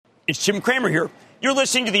It's Jim Cramer here. You're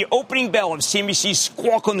listening to the opening bell of CNBC's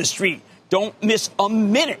Squawk on the Street. Don't miss a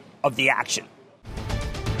minute of the action.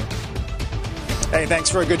 Hey, thanks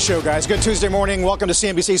for a good show, guys. Good Tuesday morning. Welcome to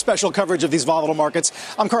CNBC's special coverage of these volatile markets.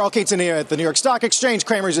 I'm Carl Quintanilla at the New York Stock Exchange.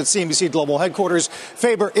 Cramer's at CNBC Global Headquarters.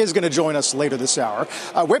 Faber is going to join us later this hour.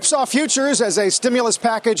 Whipsaw futures as a stimulus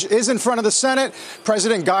package is in front of the Senate.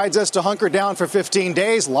 President guides us to hunker down for 15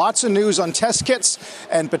 days. Lots of news on test kits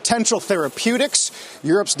and potential therapeutics.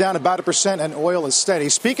 Europe's down about 1% and oil is steady.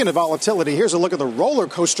 Speaking of volatility, here's a look at the roller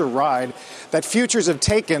coaster ride that futures have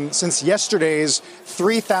taken since yesterday's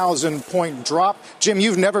 3,000-point drop. Jim,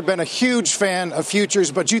 you've never been a huge fan of futures,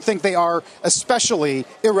 but you think they are especially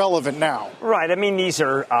irrelevant now. Right. I mean, these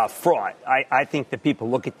are fraud. I think that people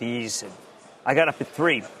look at these. And I got up at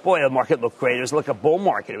 3. Boy, the market looked great. It was like a bull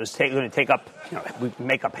market. It was going to take up, we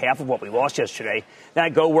make up half of what we lost yesterday. Then I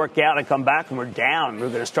go work out and come back and we're down. We're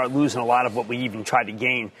going to start losing a lot of what we even tried to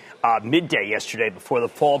gain midday yesterday before the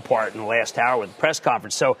fall part in the last hour with the press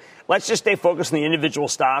conference. So let's just stay focused on the individual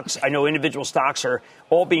stocks. I know individual stocks are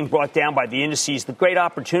all being brought down by the indices. The great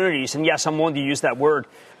opportunities, and yes, I'm willing to use that word,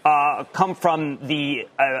 come from the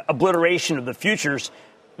obliteration of the futures.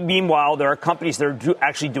 Meanwhile, there are companies that are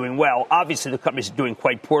actually doing well. Obviously, the companies are doing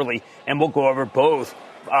quite poorly, and we'll go over both.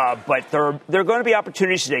 But there are going to be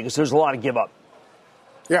opportunities today because there's a lot of give up.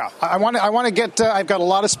 Yeah, I want to get. I've got a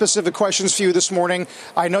lot of specific questions for you this morning.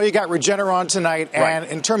 I know you got Regeneron tonight, and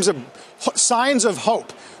in terms of signs of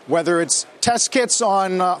hope, whether it's test kits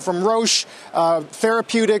on from Roche,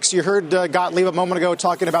 therapeutics. You heard Gottlieb a moment ago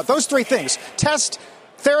talking about those three things: test,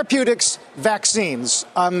 therapeutics, vaccines.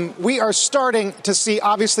 We are starting to see,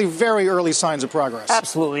 obviously, very early signs of progress.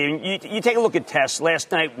 Absolutely. You take a look at tests.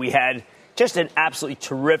 Last night we had just an absolutely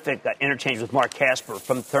terrific interchange with Mark Casper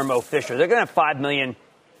from Thermo Fisher. They're going to have 5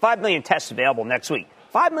 million tests available next week.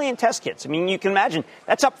 5 million test kits. I mean, you can imagine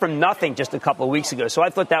that's up from nothing just a couple of weeks ago. So I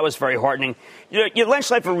thought that was very heartening.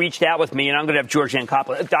 Lynch Lifer reached out with me, and I'm going to have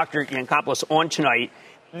Dr. Yancopoulos on tonight.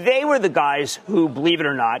 They were the guys who, believe it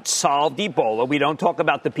or not, solved Ebola. We don't talk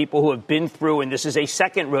about the people who have been through, and this is a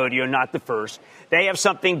second rodeo, not the first. They have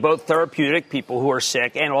something both therapeutic, people who are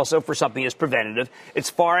sick, and also for something as preventative. It's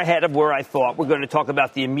far ahead of where I thought. We're going to talk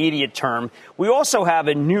about the immediate term. We also have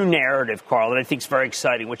a new narrative, Carl, that I think is very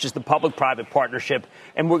exciting, which is the public-private partnership.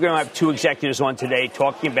 And we're going to have 2 executives on today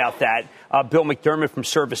talking about that. Bill McDermott from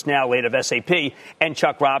ServiceNow, late of SAP, and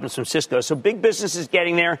Chuck Robbins from Cisco. So big business is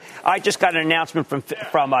getting there. I just got an announcement from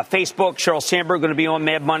Facebook. Sheryl Sandberg going to be on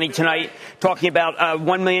Mad Money tonight talking about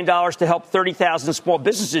 $1 million to help 30,000 small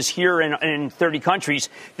businesses here in 30 countries.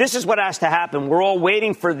 This is what has to happen. We're all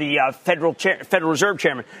waiting for the Federal Reserve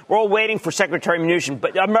Chairman. We're all waiting for Secretary Mnuchin.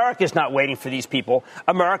 But America is not waiting for these people.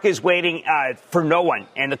 America is waiting for no one.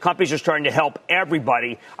 And the companies are starting to help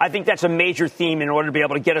everybody. I think that's a major theme in order to be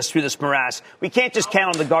able to get us through this morass. We can't just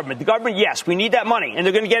count on the government. The government, yes, we need that money, and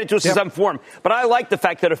they're going to get it to us in some form. But I like the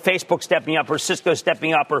fact that a Facebook stepping up or Cisco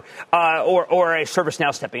stepping up or a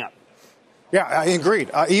ServiceNow stepping up. Yeah, I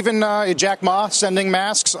agreed. Even Jack Ma sending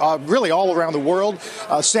masks, really all around the world.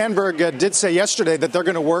 Sandberg did say yesterday that they're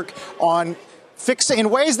going to work on fixing in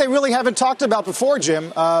ways they really haven't talked about before,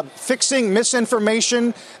 Jim, fixing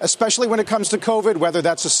misinformation, especially when it comes to COVID, whether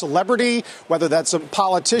that's a celebrity, whether that's a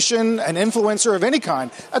politician, an influencer of any kind.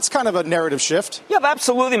 That's kind of a narrative shift. Yeah,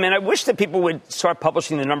 absolutely, man. I wish that people would start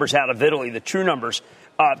publishing the numbers out of Italy, the true numbers,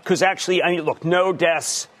 because actually, I mean, look, no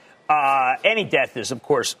deaths. Any death is, of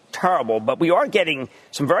course, terrible, but we are getting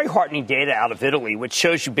some very heartening data out of Italy, which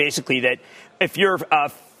shows you basically that if you're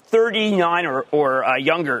 39 or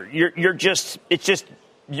younger, you're just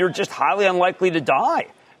highly unlikely to die.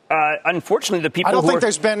 Unfortunately, the people I don't think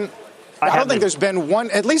there's been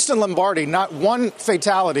one, at least in Lombardy, not one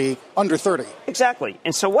fatality under 30. Exactly.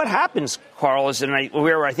 And so what happens, Carl, is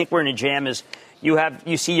where I think we're in a jam is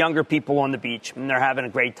you see younger people on the beach and they're having a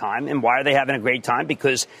great time. And why are they having a great time?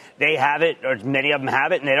 Because they have it, or many of them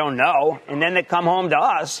have it, and they don't know. And then they come home to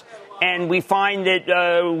us, and we find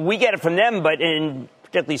that we get it from them, but in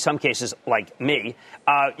particularly some cases like me,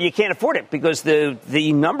 you can't afford it because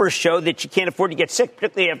the numbers show that you can't afford to get sick,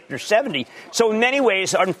 particularly after 70. So in many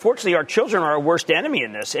ways, unfortunately, our children are our worst enemy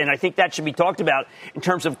in this. And I think that should be talked about in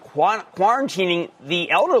terms of quarantining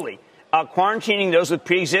the elderly. Quarantining those with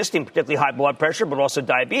pre-existing, particularly high blood pressure, but also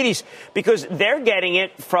diabetes, because they're getting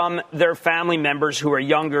it from their family members who are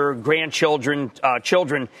younger, grandchildren,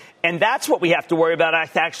 children. And that's what we have to worry about. I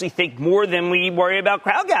actually think more than we worry about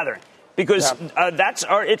crowd gathering, because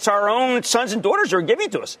it's our own sons and daughters who are giving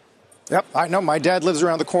it to us. Yep, I know. My dad lives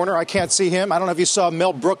around the corner. I can't see him. I don't know if you saw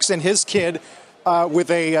Mel Brooks and his kid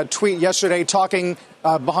with a tweet yesterday talking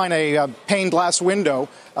behind a pane glass window.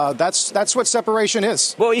 That's what separation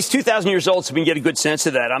is. Well, he's 2,000 years old, so we can get a good sense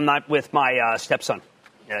of that. I'm not with my stepson.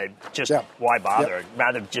 Why bother? I'd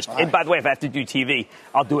rather just. And by the way, if I have to do TV,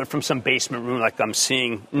 I'll do it from some basement room like I'm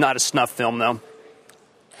seeing. Not a snuff film, though.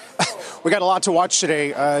 We got a lot to watch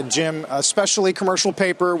today, Jim, especially commercial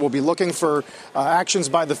paper. We'll be looking for actions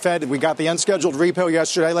by the Fed. We got the unscheduled repo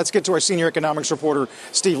yesterday. Let's get to our senior economics reporter,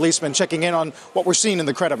 Steve Leisman, checking in on what we're seeing in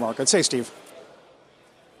the credit markets. Hey, Steve.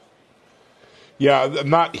 Yeah, I'm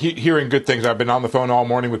not hearing good things. I've been on the phone all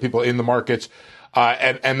morning with people in the markets.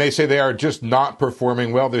 And they say they are just not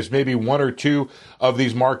performing well. There's maybe one or two of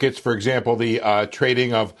these markets, for example, the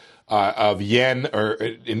trading of yen or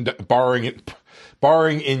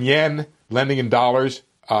borrowing in yen, lending in dollars,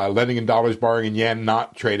 borrowing in yen,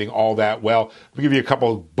 not trading all that well. I'll give you a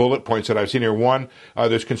couple of bullet points that I've seen here. One,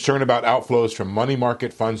 there's concern about outflows from money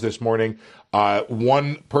market funds this morning.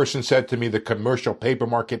 One person said to me the commercial paper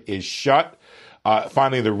market is shut.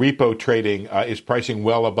 Finally, the repo trading is pricing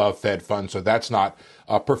well above Fed funds, so that's not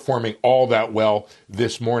performing all that well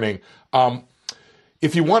this morning.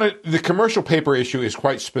 If you want to, the commercial paper issue is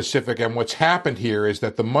quite specific, and what's happened here is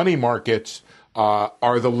that the money markets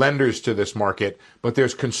are the lenders to this market, but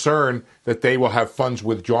there's concern that they will have funds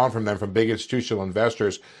withdrawn from them from big institutional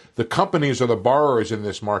investors. The companies are the borrowers in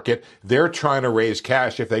this market. They're trying to raise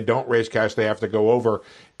cash. If they don't raise cash, they have to go over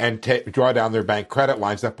and draw down their bank credit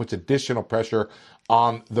lines. That puts additional pressure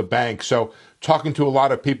on the bank. So talking to a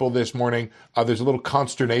lot of people this morning, there's a little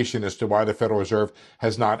consternation as to why the Federal Reserve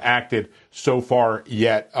has not acted so far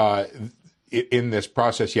yet in this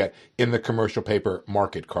process yet in the commercial paper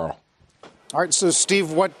market, Carl. All right, so,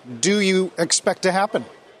 Steve, what do you expect to happen?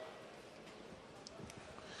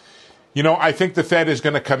 You know, I think the Fed is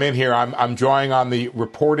going to come in here. I'm drawing on the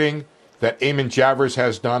reporting that Eamon Javers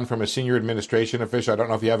has done from a senior administration official. I don't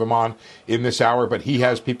know if you have him on in this hour, but he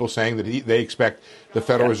has people saying that they expect the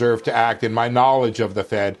Federal Reserve to act. In my knowledge of the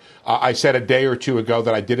Fed, I said a day or two ago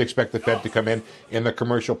that I did expect the Fed to come in the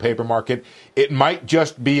commercial paper market. It might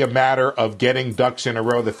just be a matter of getting ducks in a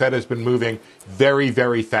row. The Fed has been moving very,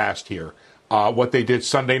 very fast here. What they did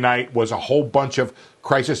Sunday night was a whole bunch of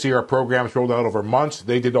crisis era programs rolled out over months.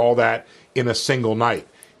 They did all that in a single night.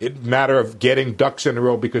 It's a matter of getting ducks in a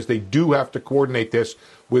row because they do have to coordinate this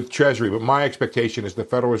with Treasury. But my expectation is the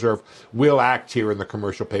Federal Reserve will act here in the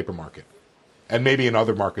commercial paper market and maybe in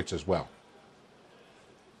other markets as well.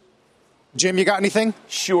 Jim, you got anything?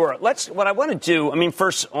 Sure. What I want to do, I mean,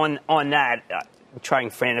 first on that, I'm trying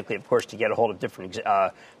frantically, of course, to get a hold of different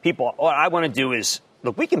people. What I want to do is,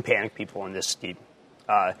 look, we can panic people on this, Steve.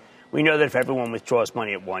 We know that if everyone withdraws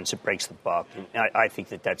money at once, it breaks the buck. And I think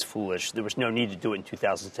that that's foolish. There was no need to do it in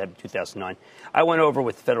 2007, 2009. I went over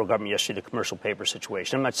with the federal government yesterday the commercial paper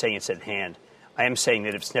situation. I'm not saying it's at hand. I am saying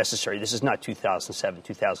that if it's necessary, this is not 2007,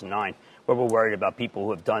 2009, where we're worried about people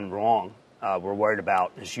who have done wrong. We're worried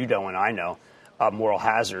about, as you know and I know, moral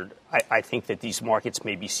hazard. I think that these markets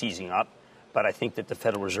may be seizing up, but I think that the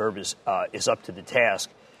Federal Reserve is up to the task.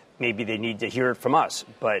 Maybe they need to hear it from us.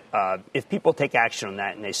 But if people take action on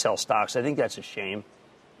that and they sell stocks, I think that's a shame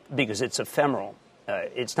because it's ephemeral.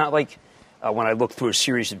 It's not like when I look through a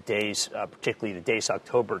series of days, particularly the days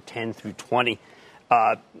October 10 through 20,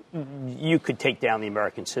 you could take down the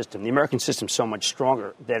American system. The American system's so much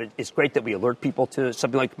stronger that it's great that we alert people to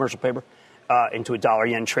something like commercial paper, into a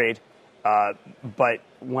dollar-yen trade. But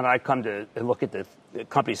when I come to look at the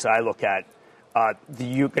companies that I look at,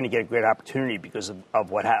 you're going to get a great opportunity because of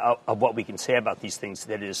what we can say about these things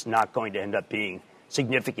that is not going to end up being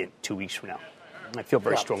significant 2 weeks from now. I feel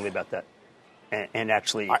very strongly about that. And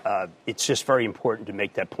actually, it's just very important to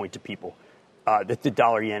make that point to people, that the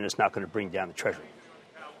dollar-yen is not going to bring down the Treasury.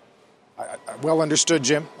 Well understood,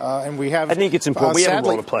 Jim. And we have. I think it's important. We have a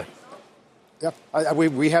role to play. Yeah,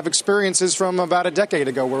 we have experiences from about a decade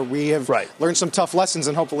ago where we have learned some tough lessons,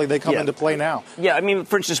 and hopefully they come into play now. Yeah, I mean,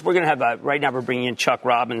 for instance, we're going to have right now we're bringing in Chuck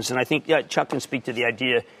Robbins, and I think Chuck can speak to the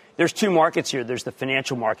idea. There's two markets here. There's the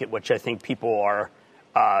financial market, which I think people are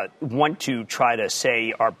want to try to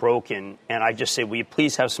say are broken, and I just say, will you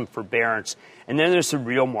please have some forbearance? And then there's the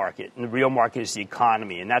real market, and the real market is the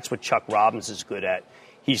economy, and that's what Chuck Robbins is good at.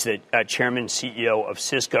 He's the chairman and CEO of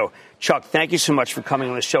Cisco. Chuck, thank you so much for coming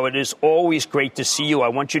on the show. It is always great to see you. I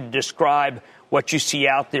want you to describe what you see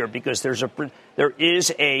out there because there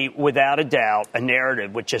is without a doubt, a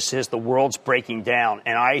narrative which just says the world's breaking down.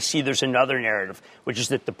 And I see there's another narrative, which is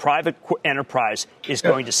that the private enterprise is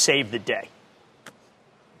going to save the day.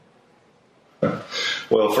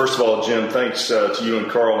 Well, first of all, Jim, thanks to you and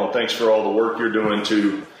Carl, and thanks for all the work you're doing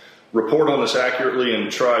to report on this accurately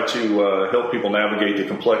and try to help people navigate the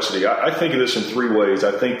complexity. I think of this in three ways.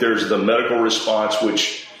 I think there's the medical response,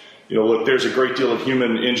 which, look, there's a great deal of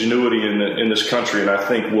human ingenuity in this country, and I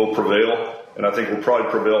think will prevail, and I think will probably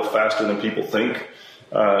prevail faster than people think.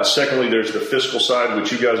 Secondly, there's the fiscal side,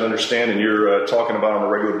 which you guys understand and you're talking about on a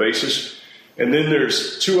regular basis. And then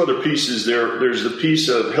there's two other pieces. There's the piece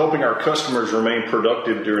of helping our customers remain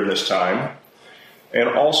productive during this time, and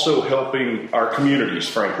also helping our communities,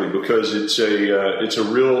 frankly, because it's a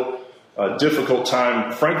real difficult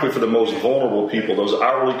time, frankly, for the most vulnerable people, those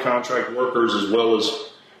hourly contract workers, as well as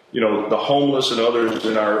the homeless and others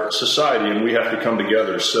in our society, and we have to come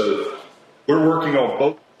together. So we're working on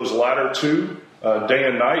both those latter two day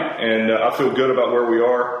and night, and I feel good about where we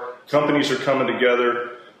are. Companies are coming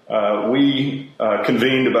together. We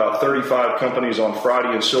convened about 35 companies on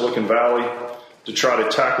Friday in Silicon Valley to try to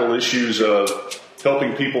tackle issues of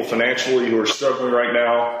helping people financially who are struggling right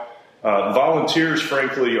now. Volunteers,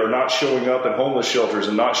 frankly, are not showing up at homeless shelters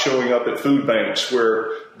and not showing up at food banks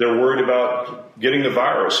where they're worried about getting the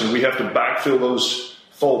virus, and we have to backfill those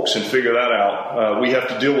folks and figure that out. We have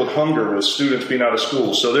to deal with hunger with students being out of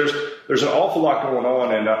school. So there's an awful lot going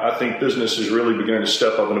on, and I think business is really beginning to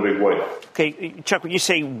step up in a big way. Okay, Chuck, when you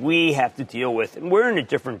say we have to deal with, and we're in a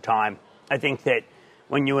different time, I think that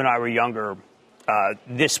when you and I were younger,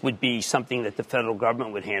 this would be something that the federal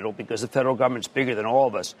government would handle because the federal government's bigger than all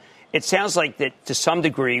of us. It sounds like that to some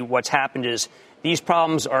degree what's happened is these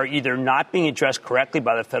problems are either not being addressed correctly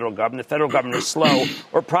by the federal government is slow,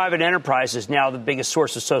 or private enterprise is now the biggest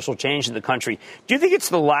source of social change in the country. Do you think it's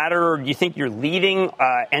the latter, or do you think you're leading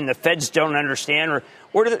and the feds don't understand?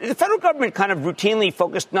 Or the federal government kind of routinely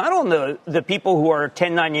focused not on the people who are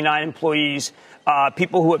 1099 employees,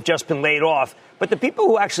 people who have just been laid off, but the people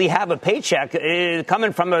who actually have a paycheck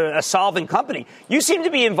coming from a solvent company? You seem to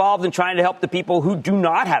be involved in trying to help the people who do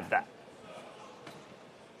not have that.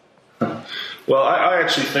 Well, I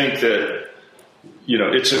actually think that,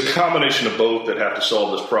 it's a combination of both that have to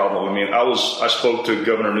solve this problem. I mean, I spoke to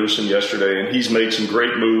Governor Newsom yesterday, and he's made some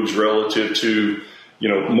great moves relative to,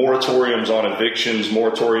 moratoriums on evictions,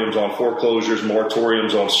 moratoriums on foreclosures,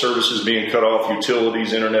 moratoriums on services being cut off,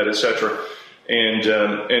 utilities, internet, et cetera.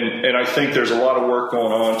 And I think there's a lot of work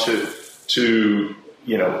going on to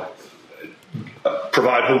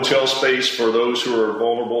provide hotel space for those who are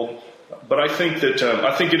vulnerable. But I think that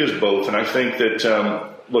I think it is both, and I think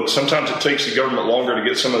that look, sometimes it takes the government longer to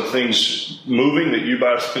get some of the things moving that you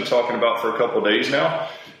guys have been talking about for a couple of days now.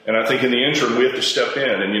 And I think in the interim we have to step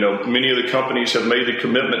in. And many of the companies have made the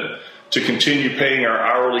commitment to continue paying our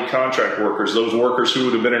hourly contract workers, those workers who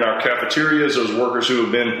would have been in our cafeterias, those workers who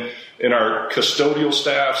have been in our custodial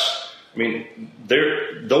staffs. I mean,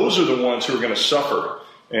 those are the ones who are going to suffer.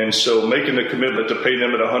 And so making the commitment to pay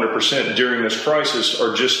them at 100% during this crisis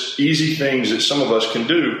are just easy things that some of us can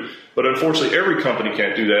do. But unfortunately, every company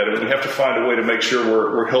can't do that. And we have to find a way to make sure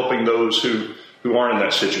we're helping those who aren't in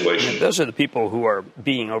that situation. Those are the people who are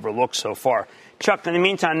being overlooked so far. Chuck, in the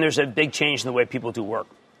meantime, there's a big change in the way people do work.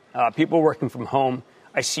 People are working from home.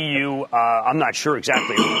 I see you. I'm not sure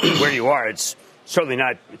exactly where you are. It's certainly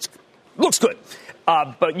not. It looks good.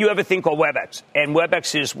 But you have a thing called WebEx, and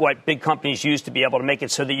WebEx is what big companies use to be able to make it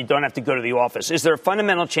so that you don't have to go to the office. Is there a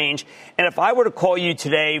fundamental change? And if I were to call you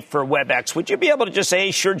today for WebEx, would you be able to just say,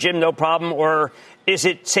 hey, sure, Jim, no problem? Or is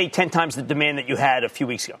it, say, 10 times the demand that you had a few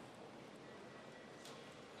weeks ago?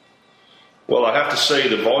 Well, I have to say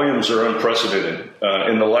the volumes are unprecedented.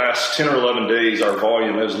 In the last 10 or 11 days, our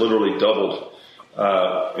volume has literally doubled.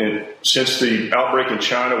 Since the outbreak in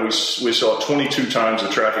China, we saw 22 times the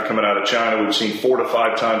traffic coming out of China. We've seen 4 to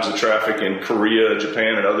 5 times the traffic in Korea,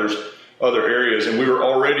 Japan, and other areas. And we were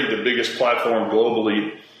already the biggest platform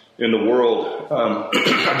globally in the world.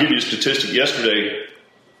 I'll give you a statistic. Yesterday,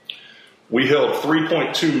 we held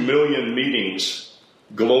 3.2 million meetings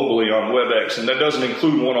globally on WebEx, and that doesn't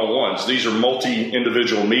include one-on-ones. These are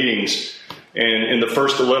multi-individual meetings. And in the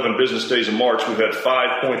first 11 business days of March, we've had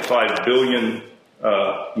 5.5 billion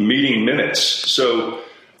meeting minutes. So,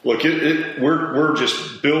 look, we're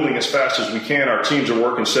just building as fast as we can. Our teams are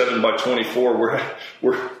working 7x24.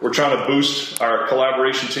 We're trying to boost our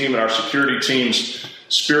collaboration team and our security team's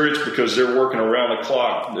spirits because they're working around the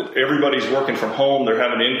clock. Everybody's working from home. They're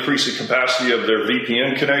having an increase in capacity of their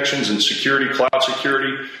VPN connections and security, cloud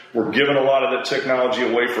security. We're giving a lot of that technology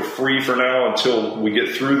away for free for now until we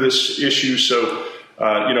get through this issue. So,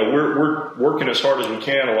 we're working as hard as we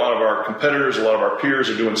can. A lot of our competitors, a lot of our peers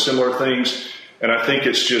are doing similar things. And I think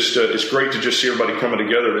it's just, it's great to just see everybody coming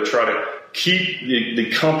together to try to keep the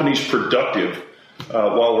companies productive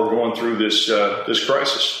while we're going through this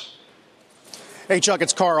crisis. Hey, Chuck,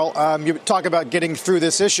 it's Carl. You talk about getting through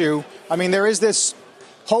this issue. I mean, there is this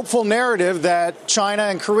hopeful narrative that China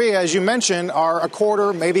and Korea, as you mentioned, are a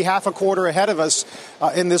quarter, maybe half a quarter ahead of us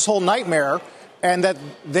in this whole nightmare, and that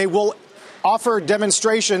they will offer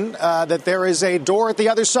demonstration that there is a door at the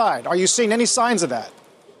other side. Are you seeing any signs of that?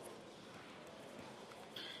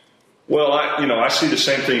 Well, I see the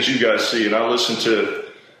same things you guys see, and I listen to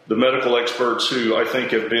the medical experts who I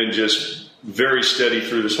think have been just very steady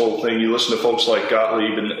through this whole thing. You listen to folks like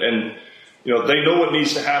Gottlieb, and they know what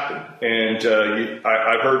needs to happen. And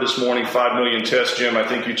I've heard this morning 5 million tests, Jim, I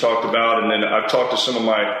think you talked about, and then I've talked to some of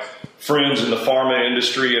my friends in the pharma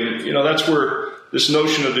industry, and that's where this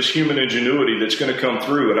notion of this human ingenuity that's going to come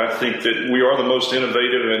through. And I think that we are the most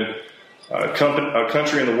innovative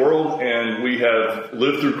country in the world, and we have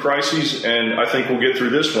lived through crises, and I think we'll get through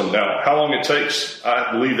this one. Now, how long it takes,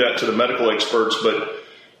 I leave that to the medical experts, but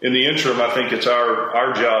in the interim, I think it's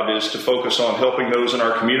our job is to focus on helping those in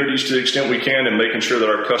our communities to the extent we can and making sure that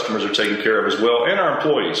our customers are taken care of as well, and our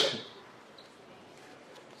employees.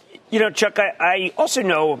 Chuck, I also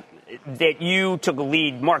know that you took a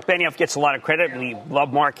lead. Mark Benioff gets a lot of credit. We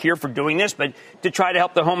love Mark here for doing this, but to try to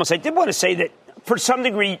help the homeless, I did want to say that for some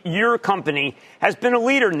degree, your company has been a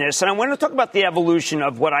leader in this. And I want to talk about the evolution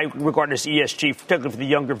of what I regard as ESG, particularly for the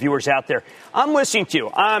younger viewers out there. I'm listening to you.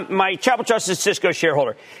 My Chapel Trust is a Cisco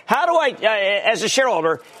shareholder. How do I, as a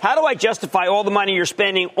shareholder, how do I justify all the money you're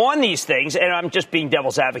spending on these things? And I'm just being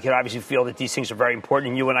devil's advocate. I obviously feel that these things are very important,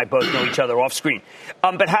 and you and I both know each other off screen.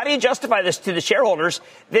 But how do you justify this to the shareholders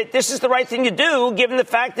that this is the right thing to do, given the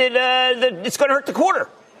fact that it's going to hurt the quarter?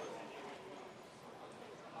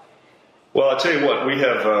 Well, I'll tell you what, we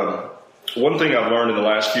have one thing I've learned in the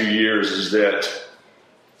last few years is that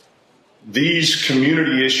these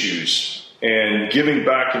community issues and giving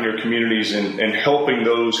back in your communities and helping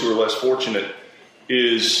those who are less fortunate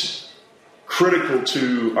is critical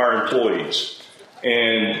to our employees.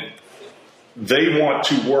 And they want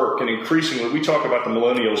to work, and increasingly, we talk about the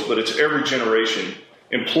millennials, but it's every generation.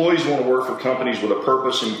 Employees want to work for companies with a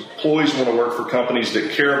purpose. Employees want to work for companies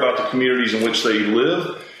that care about the communities in which they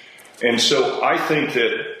live. And so I think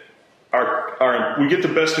that we get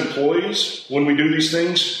the best employees when we do these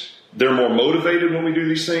things. They're more motivated when we do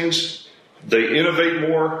these things. They innovate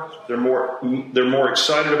more. They're more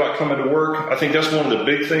excited about coming to work. I think that's one of the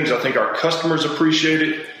big things. I think our customers appreciate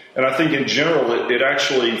it. And I think in general, it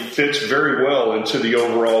actually fits very well into the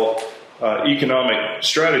overall economic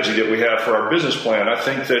strategy that we have for our business plan. I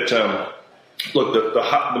think that look,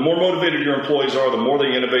 the more motivated your employees are, the more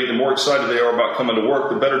they innovate, the more excited they are about coming to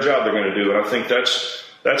work, the better job they're going to do. And I think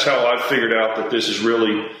that's how I've figured out that this is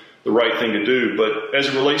really the right thing to do. But as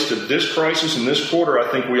it relates to this crisis and this quarter,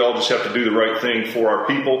 I think we all just have to do the right thing for our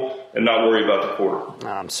people and not worry about the quarter.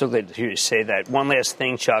 I'm so glad to hear you say that. One last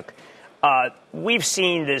thing, Chuck. We've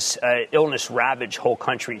seen this illness ravage whole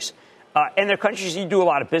countries. And they're countries you do a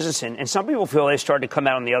lot of business in. And some people feel they started to come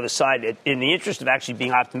out on the other side. In the interest of actually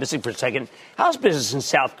being optimistic for a second, how's business in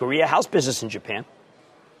South Korea? How's business in Japan?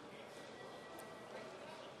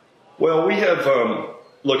 Well, we have,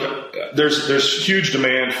 there's huge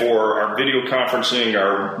demand for our video conferencing,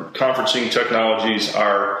 our conferencing technologies,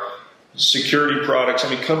 our security products. I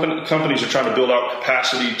mean, companies are trying to build out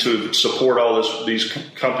capacity to support all these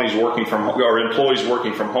companies working from, our employees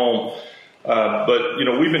working from home. But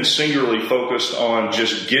we've been singularly focused on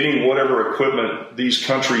just getting whatever equipment these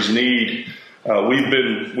countries need.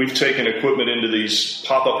 We've taken equipment into these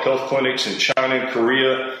pop-up health clinics in China and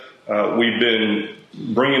Korea. We've been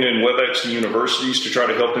bringing in WebEx and universities to try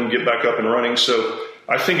to help them get back up and running. So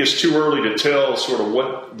I think it's too early to tell sort of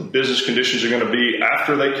what the business conditions are going to be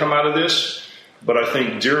after they come out of this. But I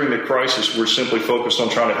think during the crisis, we're simply focused on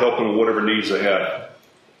trying to help them with whatever needs they have.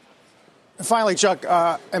 Finally, Chuck,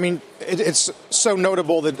 it's so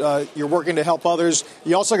notable that you're working to help others.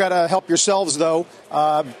 You also got to help yourselves, though,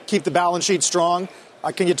 keep the balance sheet strong.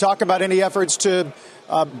 Can you talk about any efforts to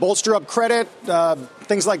bolster up credit,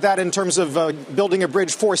 things like that in terms of building a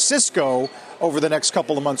bridge for Cisco over the next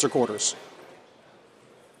couple of months or quarters?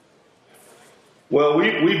 Well,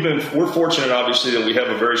 we're fortunate, obviously, that we have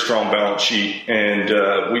a very strong balance sheet,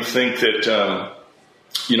 and we think that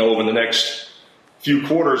over the next few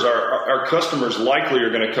quarters, our customers likely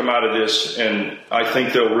are going to come out of this, and I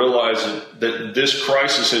think they'll realize that this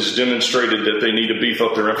crisis has demonstrated that they need to beef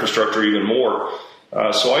up their infrastructure even more.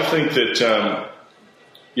 So I think that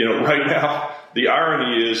right now the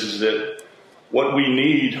irony is that what we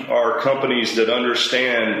need are companies that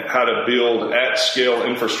understand how to build at scale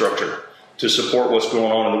infrastructure to support what's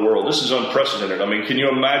going on in the world. This is unprecedented. I mean, can you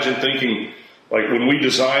imagine thinking, like when we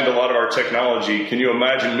designed a lot of our technology, can you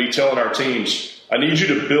imagine me telling our teams, I need you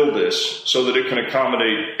to build this so that it can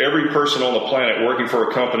accommodate every person on the planet working for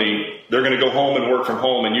a company. They're going to go home and work from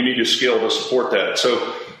home, and you need to scale to support that.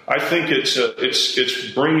 So I think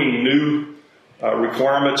it's bringing new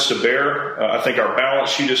requirements to bear. I think our balance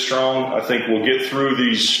sheet is strong. I think we'll get through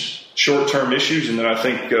these short-term issues, and then I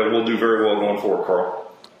think we'll do very well going forward,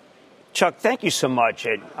 Carl. Chuck, thank you so much.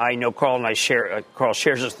 And I know Carl and I share. Carl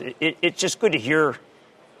shares this. It's just good to hear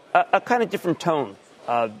a kind of different tone.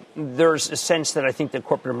 There's a sense that I think that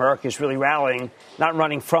corporate America is really rallying, not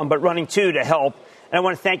running from, but running to help. And I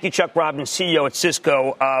want to thank you, Chuck Robbins, CEO at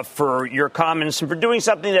Cisco, for your comments and for doing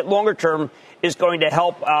something that longer term is going to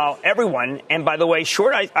help everyone. And by the way,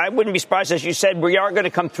 short, I wouldn't be surprised, as you said, we are going to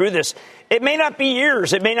come through this. It may not be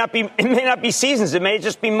years. It may not be seasons. It may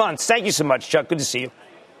just be months. Thank you so much, Chuck. Good to see you.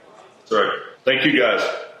 That's right. Thank you, guys.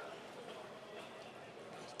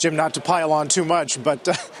 Jim, not to pile on too much, but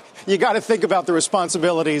you got to think about the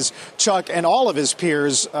responsibilities Chuck and all of his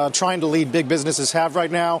peers trying to lead big businesses have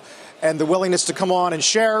right now, and the willingness to come on and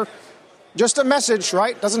share just a message,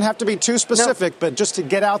 right? Doesn't have to be too specific, but just to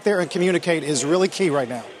get out there and communicate is really key right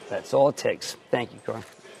now. That's all it takes. Thank you, Carl.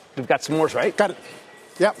 We've got some more, right? Got it.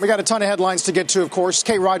 Yeah, we got a ton of headlines to get to, of course.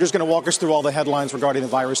 Kate Rogers going to walk us through all the headlines regarding the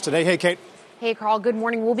virus today. Hey, Kate. Hey, Carl. Good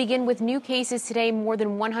morning. We'll begin with new cases today, more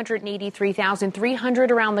than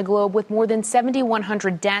 183,300 around the globe, with more than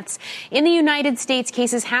 7,100 deaths. In the United States,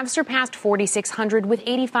 cases have surpassed 4,600 with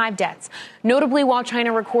 85 deaths. Notably, while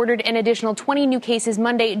China recorded an additional 20 new cases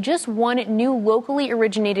Monday, just one new locally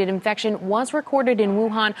originated infection was recorded in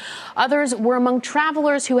Wuhan. Others were among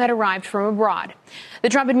travelers who had arrived from abroad. The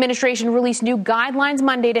Trump administration released new guidelines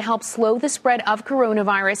Monday to help slow the spread of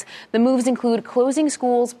coronavirus. The moves include closing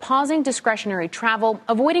schools, pausing discretionary travel,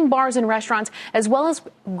 avoiding bars and restaurants, as well as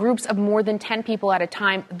groups of more than 10 people at a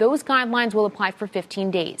time. Those guidelines will apply for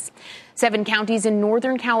 15 days. 7 counties in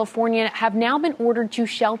Northern California have now been ordered to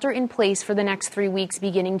shelter in place for the next 3 weeks,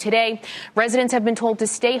 beginning today. Residents have been told to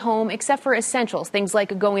stay home except for essentials, things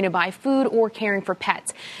like going to buy food or caring for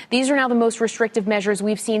pets. These are now the most restrictive measures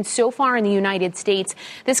we've seen so far in the United States.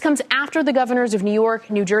 This comes after the governors of New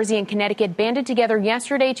York, New Jersey, and Connecticut banded together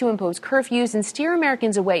yesterday to impose curfews and steer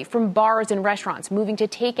Americans away from bars and restaurants, moving to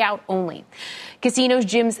takeout only. Casinos,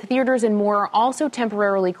 gyms, theaters, and more are also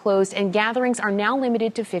temporarily closed, and gatherings are now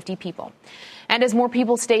limited to 50 people. And as more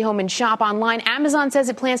people stay home and shop online, Amazon says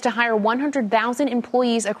it plans to hire 100,000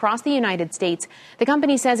 employees across the United States. The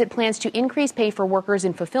company says it plans to increase pay for workers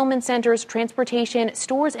in fulfillment centers, transportation,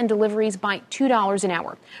 stores, and deliveries by $2 an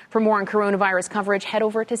hour. For more on coronavirus coverage, head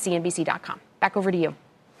over to CNBC.com. Back over to you.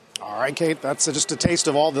 All right, Kate, that's just a taste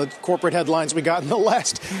of all the corporate headlines we got in the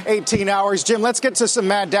last 18 hours. Jim, let's get to some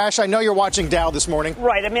Mad Dash. I know you're watching Dow this morning.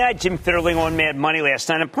 Right. I mean, I had Jim Fitterling on Mad Money last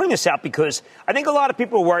night. I'm pointing this out because I think a lot of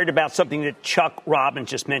people are worried about something that Chuck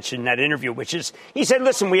Robbins just mentioned in that interview, which is he said,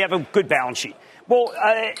 listen, we have a good balance sheet. Well,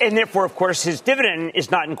 and therefore, of course, his dividend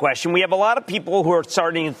is not in question. We have a lot of people who are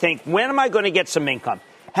starting to think, when am I going to get some income?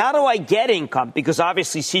 How do I get income? Because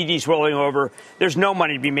obviously CD's rolling over. There's no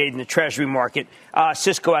money to be made in the Treasury market.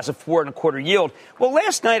 Cisco has a 4.25 yield. Well,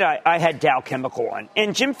 last night I had Dow Chemical on.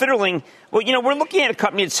 And Jim Fitterling, well, you know, we're looking at a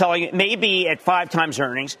company that's selling maybe at 5 times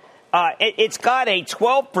earnings. It's got a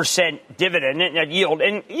 12% dividend yield.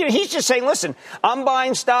 And you know, he's just saying, listen, I'm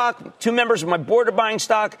buying stock. 2 members of my board are buying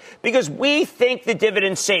stock because we think the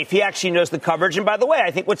dividend's safe. He actually knows the coverage. And by the way,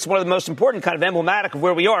 I think what's one of the most important, kind of emblematic of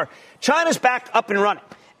where we are, China's back up and running.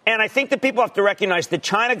 And I think that people have to recognize that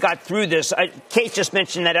China got through this. Kate just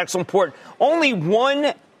mentioned that excellent report. Only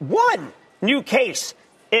one new case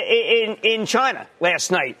in China last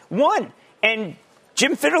night. One. And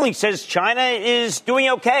Jim Fitterling says China is doing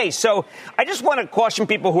okay. So I just want to caution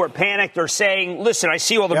people who are panicked or saying, listen, I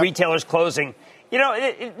see all the retailers closing. You know,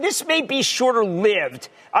 this may be shorter lived.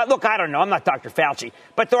 Look, I don't know. I'm not Dr. Fauci.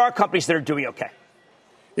 But there are companies that are doing okay.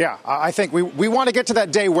 Yeah, I think we want to get to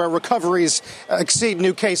that day where recoveries exceed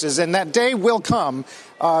new cases, and that day will come.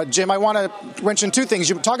 Jim, I want to mention 2 things.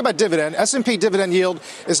 You talk about dividend. S&P dividend yield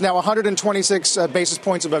is now 126 basis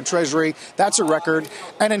points above Treasury. That's a record.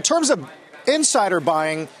 And in terms of insider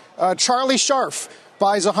buying, Charlie Scharf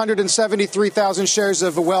buys 173,000 shares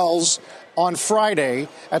of Wells on Friday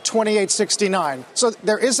at $28.69. So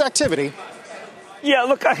there is activity. Yeah,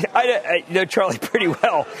 look, I know Charlie pretty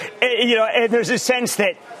well. You know, and there's a sense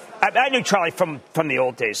that I knew Charlie from the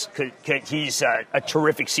old days. He's a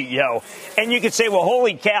terrific CEO. And you could say, well,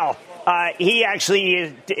 holy cow, he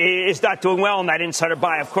actually is not doing well in that insider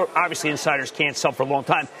buy. Of course, obviously, insiders can't sell for a long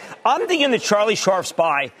time. I'm thinking that Charlie Scharf's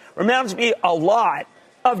buy reminds me a lot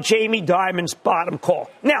of Jamie Dimon's bottom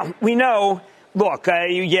call. Now, we know, look,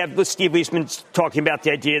 you have Steve Leisman talking about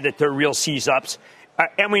the idea that they're real seize-ups.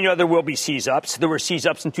 And we know there will be seize-ups. There were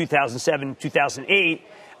seize-ups in 2007, 2008.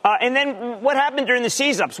 And then what happened during the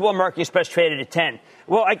seize-ups? Well, American Express traded at 10.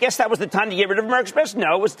 Well, I guess that was the time to get rid of American Express?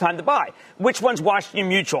 No, it was the time to buy. Which one's Washington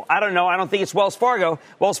Mutual? I don't know. I don't think it's Wells Fargo.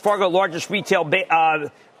 Wells Fargo, largest retail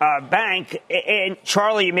bank. And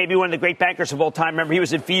Charlie may be one of the great bankers of all time. Remember, he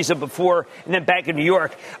was at Visa before and then Bank of New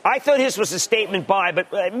York. I thought his was a statement buy,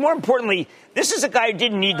 but more importantly, this is a guy who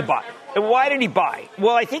didn't need to buy. And why did he buy?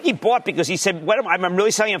 Well, I think he bought because he said, I'm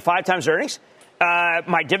really selling him 5 times earnings.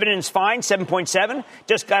 My dividend's fine, 7.7.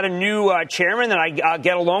 Just got a new chairman that I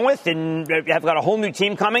get along with, and I've got a whole new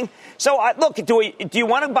team coming. So, look, do you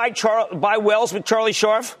want to buy Wells with Charlie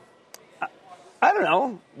Scharf? I don't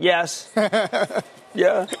know. Yes.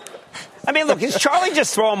 Yeah. I mean, look, is Charlie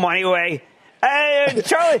just throwing money away?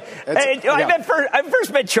 Charlie, I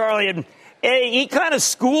first met Charlie, and he kind of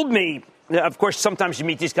schooled me. Of course, sometimes you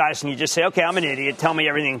meet these guys, and you just say, okay, I'm an idiot. Tell me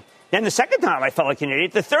everything. Then the second time, I felt like an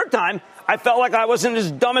idiot. The third time, I felt like I wasn't as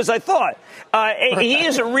dumb as I thought. He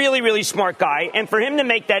is a really, really smart guy, and for him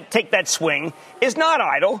to take that swing is not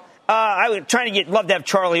idle. I was trying to love to have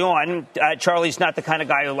Charlie on. Charlie's not the kind of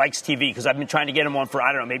guy who likes TV because I've been trying to get him on for,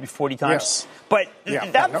 I don't know, maybe 40 times. Yes. But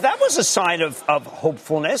that was a sign of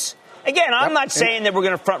hopefulness. Again, I'm not saying that we're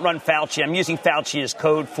going to front-run Fauci. I'm using Fauci as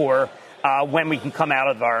code for when we can come out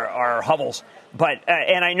of our hovels. But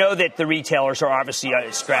and I know that the retailers are obviously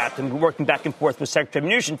strapped and working back and forth with Secretary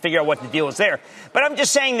Mnuchin to figure out what the deal is there. But I'm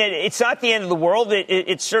just saying that it's not the end of the world.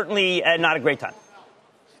 It's certainly not a great time.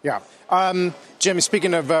 Yeah. Jim,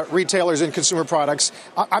 speaking of retailers and consumer products,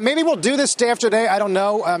 maybe we'll do this day after day. I don't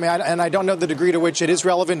know. I mean, I don't know the degree to which it is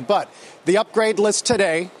relevant. But the upgrade list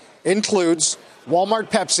today includes Walmart,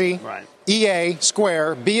 Pepsi, right, EA,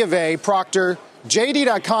 Square, B of A, Procter,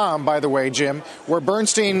 JD.com, by the way, Jim, where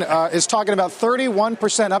Bernstein is talking about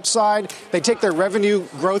 31% upside. They take their revenue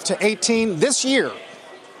growth to 18 this year,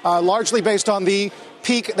 largely based on the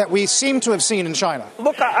peak that we seem to have seen in China.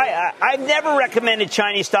 Look, I've never recommended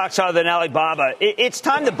Chinese stocks other than Alibaba. It's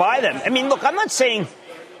time to buy them. I mean, look, I'm not saying...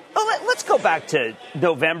 let's go back to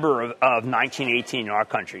November of 1918 in our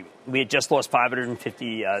country. We had just lost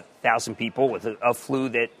 550,000 people with a flu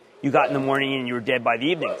that you got in the morning and you were dead by the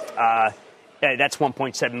evening. That's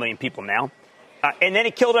 1.7 million people now. And then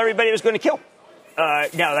it killed everybody it was going to kill.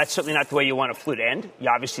 Now, that's certainly not the way you want a flu to end. You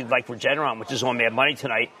obviously like Regeneron, which is on Mad Money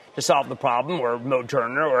tonight, to solve the problem, or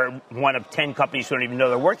Moderna, or one of 10 companies who don't even know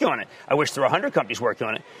they're working on it. I wish there were 100 companies working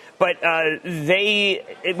on it. But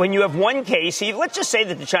when you have one case, let's just say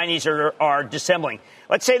that the Chinese are dissembling.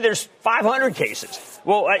 Let's say there's 500 cases.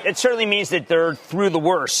 Well, it certainly means that they're through the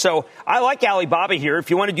worst. So I like Alibaba here. If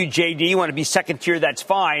you want to do JD, you want to be second tier, that's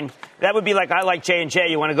fine. That would be like I like J&J.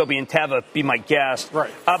 You want to go be in Teva, be my guest.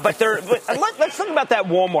 Right. But let's think about that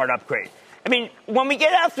Walmart upgrade. I mean, when we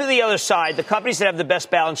get out through the other side, the companies that have the best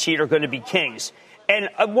balance sheet are going to be kings. And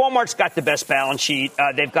Walmart's got the best balance sheet.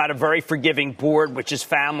 They've got a very forgiving board, which is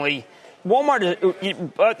family. Walmart,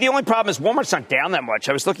 the only problem is Walmart's not down that much.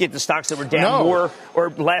 I was looking at the stocks that were down more or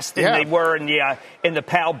less than they were in the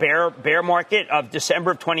Powell bear market of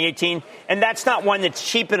December of 2018. And that's not one that's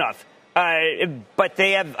cheap enough. But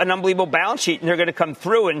they have an unbelievable balance sheet, and they're going to come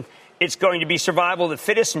through, and it's going to be survival of the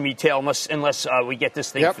fittest in retail unless we get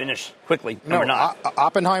this thing finished quickly. Or not.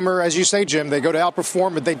 Oppenheimer, as you say, Jim, they go to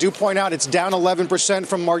outperform, but they do point out it's down 11%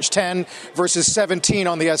 from March 10 versus 17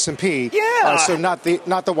 on the S&P. Yeah. So not the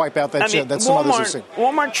wipeout that some others have seen.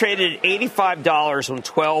 Walmart traded $85 on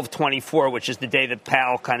 12/24, which is the day that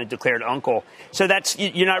Powell kind of declared uncle. So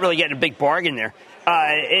you're not really getting a big bargain there. One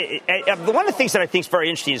of the things that I think is very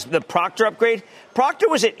interesting is the Procter upgrade. Procter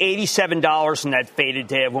was at $87 in that faded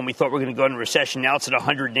day of when we thought we were going to go into recession. Now it's at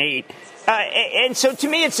 $108. And so to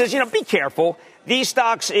me it says, be careful. These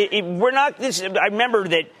stocks, we're not this. I remember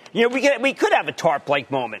that, we could have a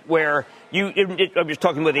TARP-like moment where I was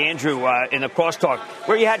talking with Andrew in the crosstalk,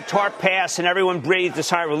 where you had TARP pass and everyone breathed a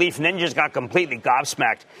sigh of relief, and then you just got completely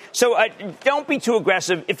gobsmacked. So don't be too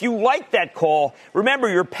aggressive. If you like that call, remember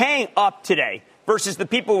you're paying up today versus the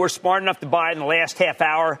people who were smart enough to buy in the last half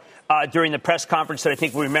hour during the press conference that I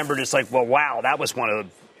think we remembered is like, well, wow, that was one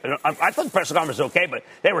of the – I thought the press conference was okay, but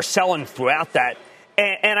they were selling throughout that.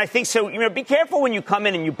 And I think so, be careful when you come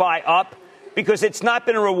in and you buy up, because it's not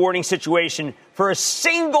been a rewarding situation for a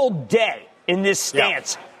single day in this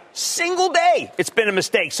stance. Yeah. Single day. It's been a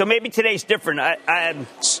mistake. So maybe today's different. I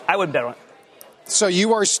would bet on it. So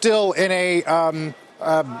you are still in a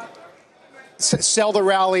sell the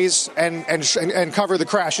rallies and cover the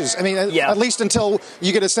crashes. I mean, at least until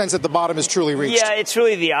you get a sense that the bottom is truly reached. Yeah, it's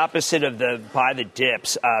really the opposite of the buy the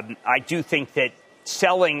dips. I do think that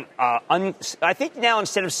selling. I think now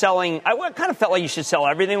instead of selling, I kind of felt like you should sell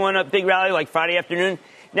everything on a big rally like Friday afternoon.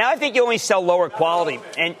 Now I think you only sell lower quality,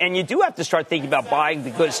 and you do have to start thinking about buying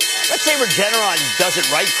because let's say Regeneron does it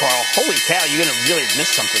right, Carl. Holy cow, you're going to really miss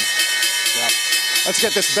something. Yeah. Let's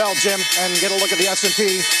get this bell, Jim, and get a look at the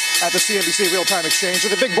S&P at the CNBC Real-Time Exchange.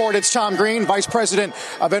 With the big board, it's Tom Green, Vice President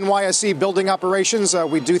of NYSE Building Operations.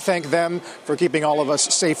 We do thank them for keeping all of us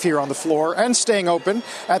safe here on the floor and staying open.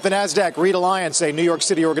 At the NASDAQ, Read Alliance, a New York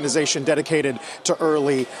City organization dedicated to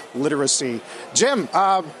early literacy. Jim,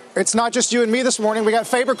 it's not just you and me this morning. We got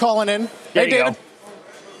Faber calling in. There hey, David. Go.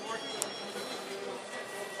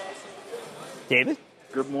 David?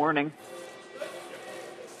 Good morning.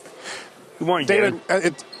 Good morning, David.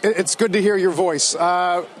 It's good to hear your voice.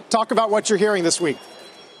 Talk about what you're hearing this week.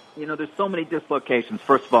 You know, there's so many dislocations.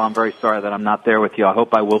 First of all, I'm very sorry that I'm not there with you. I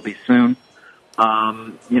hope I will be soon.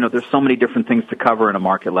 There's so many different things to cover in a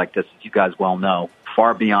market like this, as you guys well know.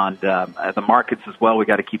 Far beyond the markets as well, we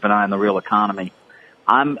got to keep an eye on the real economy.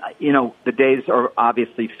 The days are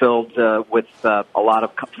obviously filled with a lot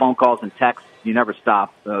of phone calls and texts. You never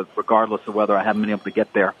stop, regardless of whether I haven't been able to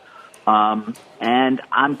get there. And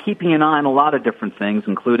I'm keeping an eye on a lot of different things,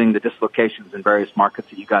 including the dislocations in various markets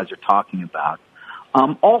that you guys are talking about.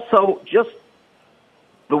 Also, just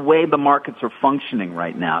the way the markets are functioning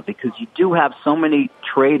right now, because you do have so many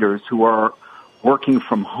traders who are working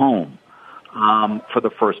from home for the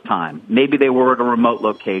first time. Maybe they were at a remote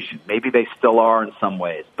location. Maybe they still are in some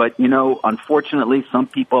ways. But, unfortunately, some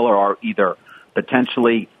people are either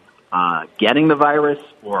potentially getting the virus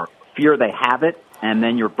or fear they have it. And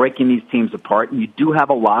then you're breaking these teams apart, and you do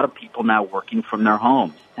have a lot of people now working from their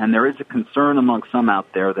homes. And there is a concern among some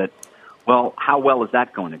out there that, well, how well is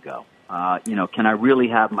that going to go? Can I really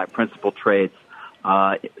have my principal trades,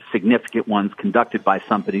 significant ones, conducted by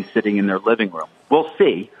somebody sitting in their living room? We'll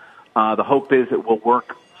see. The hope is it will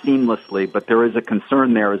work seamlessly, but there is a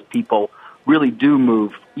concern there as people really do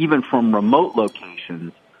move, even from remote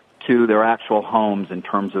locations, to their actual homes in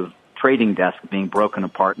terms of trading desks being broken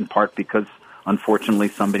apart, in part because unfortunately,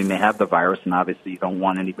 somebody may have the virus, and obviously you don't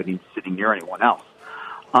want anybody sitting near anyone else.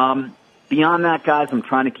 Beyond that, guys, I'm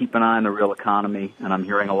trying to keep an eye on the real economy, and I'm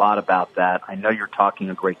hearing a lot about that. I know you're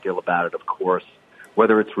talking a great deal about it, of course,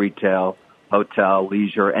 whether it's retail, hotel,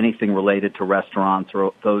 leisure, anything related to restaurants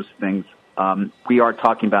or those things. We are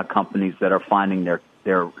talking about companies that are finding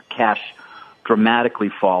their cash dramatically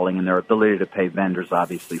falling and their ability to pay vendors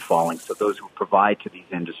obviously falling, so those who provide to these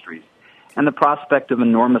industries. And the prospect of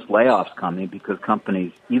enormous layoffs coming because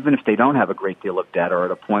companies, even if they don't have a great deal of debt, are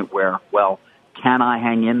at a point where, well, can I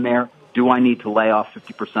hang in there? Do I need to lay off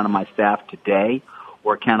 50% of my staff today,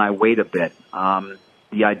 or can I wait a bit?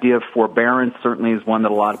 The idea of forbearance certainly is one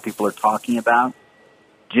that a lot of people are talking about.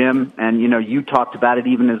 Jim, and you talked about it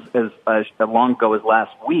even as long ago as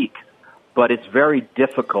last week, but it's very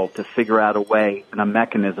difficult to figure out a way and a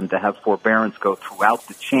mechanism to have forbearance go throughout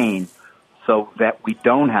the chain so that we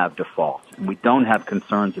don't have defaults and we don't have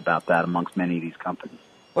concerns about that amongst many of these companies.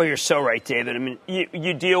 Well, you're so right, David. I mean,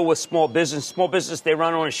 you deal with small business. Small business, they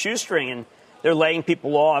run on a shoestring, and they're laying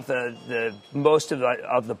people off. Most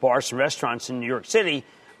of the bars and restaurants in New York City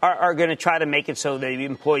are going to try to make it so the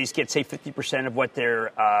employees get, say, 50% of what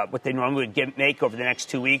they normally would make over the next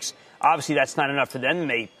 2 weeks. Obviously, that's not enough for them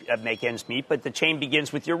to make ends meet, but the chain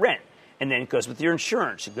begins with your rent. And then it goes with your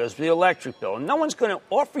insurance. It goes with the electric bill. And no one's going to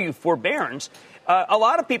offer you forbearance. A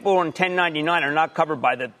lot of people on 1099 are not covered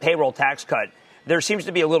by the payroll tax cut. There seems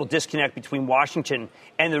to be a little disconnect between Washington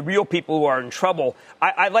and the real people who are in trouble.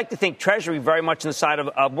 I'd like to think Treasury very much on the side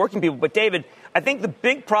of working people. But, David, I think the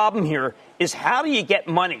big problem here is how do you get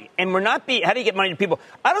money? And how do you get money to people?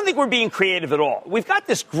 I don't think we're being creative at all. We've got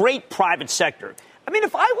this great private sector. I mean,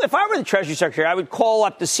 if I were the Treasury Secretary, I would call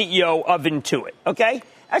up the CEO of Intuit, okay?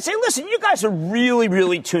 I'd say, listen, you guys are really,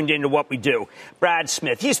 really tuned into what we do. Brad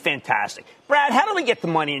Smith, he's fantastic. Brad, how do we get the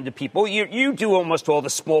money into people? You do almost all the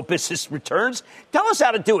small business returns. Tell us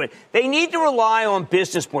how to do it. They need to rely on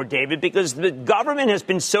business more, David, because the government has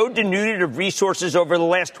been so denuded of resources over the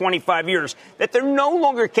last 25 years that they're no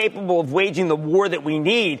longer capable of waging the war that we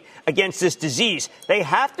need against this disease. They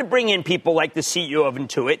have to bring in people like the CEO of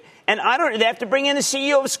Intuit. And they have to bring in the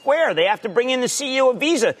CEO of Square. They have to bring in the CEO of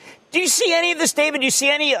Visa. Do you see any of this, David? Do you see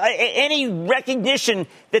any recognition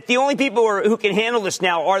that the only people who can handle this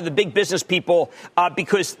now are the big business people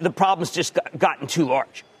because the problem's just gotten too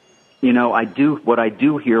large? What I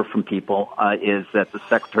do hear from people is that the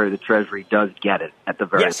Secretary of the Treasury does get it at the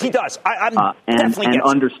very least. Yes, he does. And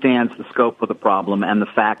understands the scope of the problem and the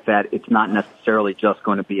fact that it's not necessarily just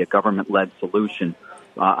going to be a government-led solution.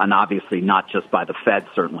 And obviously not just by the Fed,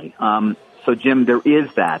 certainly. So, Jim, there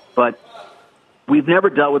is that. But we've never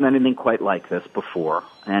dealt with anything quite like this before,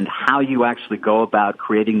 and how you actually go about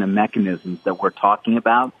creating the mechanisms that we're talking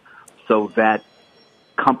about so that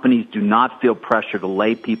companies do not feel pressure to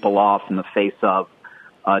lay people off in the face of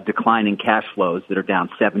declining cash flows that are down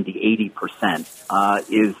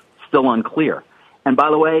 70-80% is still unclear. And by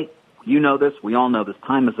the way, you know this, we all know this,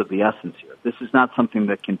 time is of the essence here. This is not something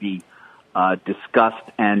that can be discussed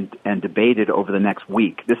and debated over the next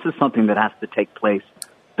week. This is something that has to take place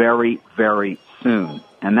very, very soon.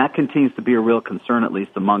 And that continues to be a real concern, at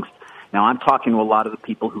least amongst, now I'm talking to a lot of the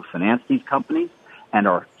people who finance these companies and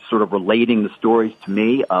are sort of relating the stories to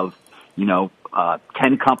me of,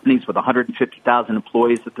 10 companies with 150,000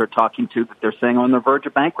 employees that they're talking to that they're saying are on the verge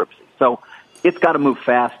of bankruptcy. So it's got to move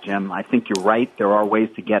fast, Jim. I think you're right. There are ways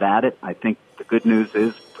to get at it. I think the good news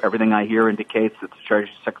is everything I hear indicates that the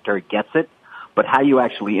Treasury Secretary gets it, but how you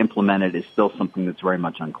actually implement it is still something that's very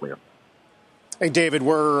much unclear. Hey, David,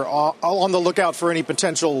 we're on the lookout for any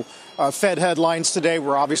potential Fed headlines today.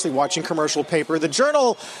 We're obviously watching commercial paper. The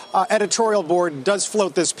Journal editorial board does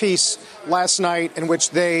float this piece last night in which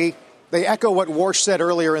they echo what Warsh said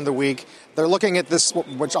earlier in the week. They're looking at this,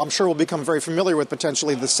 which I'm sure we'll become very familiar with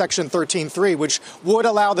potentially, the Section 13.3, which would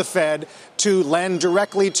allow the Fed to lend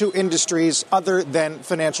directly to industries other than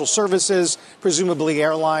financial services, presumably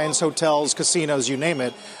airlines, hotels, casinos, you name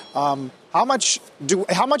it. How much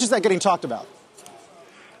is that getting talked about?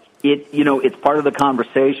 It's part of the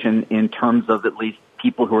conversation in terms of at least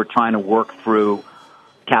people who are trying to work through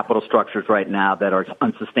capital structures right now that are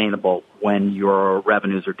unsustainable when your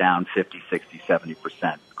revenues are down 50, 60,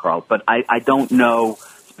 70%, Carl. But I don't know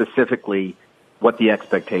specifically what the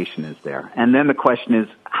expectation is there. And then the question is,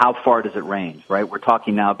 how far does it range, right? We're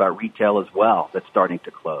talking now about retail as well that's starting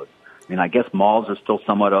to close. I mean, I guess malls are still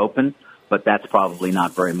somewhat open, but that's probably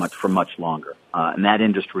not very much for much longer. In that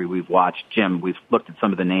industry we've watched, Jim, we've looked at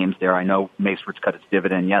some of the names there. I know Macerich cut its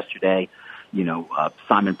dividend yesterday.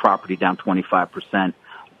 Simon Property down 25%.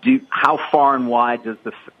 How far and wide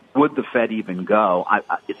would the Fed even go?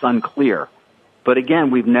 It's unclear. But again,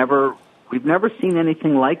 we've never seen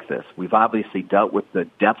anything like this. We've obviously dealt with the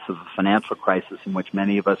depths of the financial crisis in which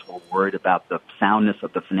many of us were worried about the soundness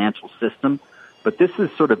of the financial system. But this is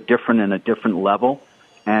sort of different in a different level.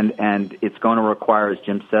 And it's going to require, as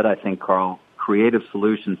Jim said, I think, Carl, creative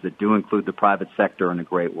solutions that do include the private sector in a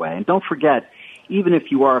great way. And don't forget, even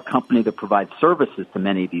if you are a company that provides services to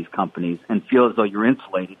many of these companies and feel as though you're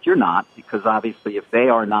insulated, you're not, because obviously if they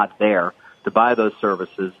are not there to buy those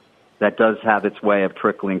services, that does have its way of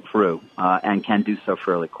trickling through and can do so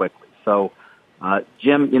fairly quickly. So,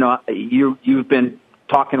 Jim, you've been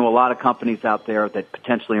talking to a lot of companies out there that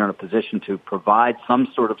potentially are in a position to provide some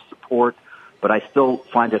sort of support, but I still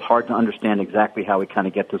find it hard to understand exactly how we kind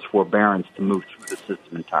of get this forbearance to move through the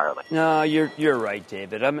system entirely. No, you're right,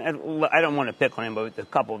 David. I don't want to pick on him, but the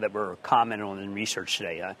couple that were commented on in research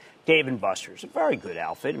today, Dave & Buster's, a very good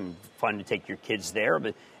outfit and fun to take your kids there,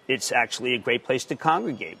 but it's actually a great place to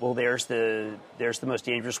congregate. Well, there's the most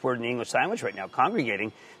dangerous word in the English language right now,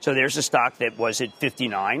 congregating. So there's a stock that was at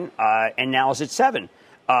 59 and now is at 7.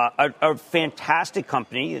 A fantastic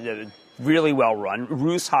company, really well run,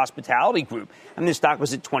 Ruth's Hospitality Group. I mean, the stock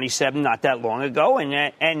was at 27 not that long ago,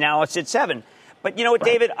 and now it's at 7. But you know what,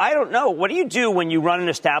 David? I don't know. What do you do when you run an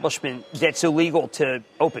establishment that's illegal to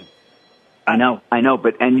open? I know.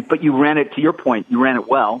 But you ran it, to your point, you ran it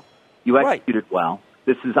well. You executed well.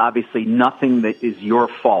 This is obviously nothing that is your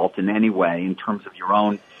fault in any way in terms of your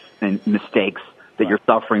own mistakes that you're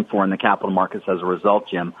suffering for in the capital markets as a result,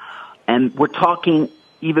 Jim. And we're talking,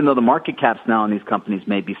 even though the market caps now in these companies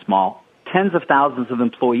may be small, tens of thousands of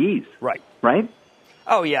employees. Right?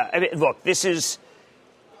 Oh, yeah. I mean, look, this is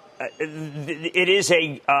it is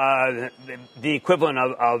the equivalent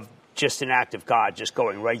of just an act of God just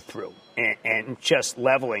going right through and just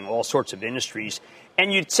leveling all sorts of industries.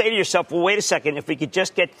 And you'd say to yourself, well, wait a second, if we could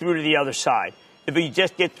just get through to the other side, if we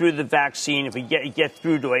just get through the vaccine, if we get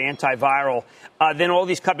through to an antiviral, then all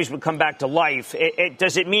these companies would come back to life.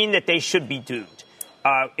 Does it mean that they should be doomed?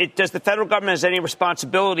 Does the federal government have any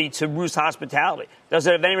responsibility to Ruth's Hospitality? Does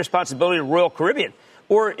it have any responsibility to Royal Caribbean?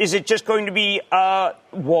 Or is it just going to be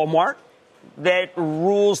Walmart that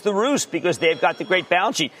rules the roost because they've got the great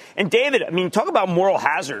balance sheet? And, David, I mean, talk about moral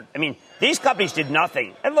hazard. I mean, these companies did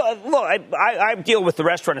nothing. And look, I deal with the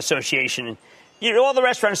Restaurant Association. And, all the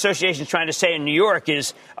Restaurant Association is trying to say in New York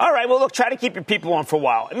is, all right, well, look, try to keep your people on for a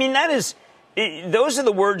while. I mean, those are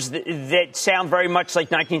the words that sound very much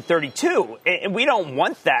like 1932, and we don't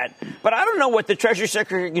want that. But I don't know what the Treasury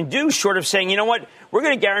Secretary can do short of saying, you know what, we're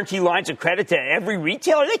going to guarantee lines of credit to every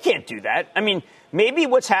retailer. They can't do that. I mean, maybe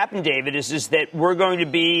what's happened, David, is that we're going to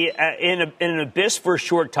be in an abyss for a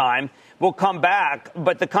short time, will come back.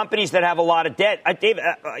 But the companies that have a lot of debt, David,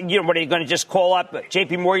 what are you going to just call up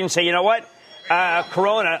J.P. Morgan and say, you know what,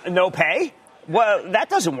 Corona, no pay? Well, that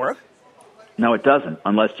doesn't work. No, it doesn't,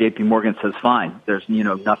 unless J.P. Morgan says, fine, there's,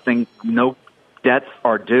 nothing, no debts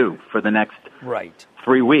are due for the next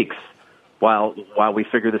 3 weeks while we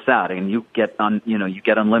figure this out. And you get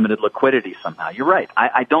unlimited liquidity somehow. You're right.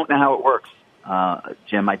 I don't know how it works,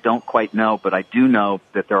 Jim. I don't quite know, but I do know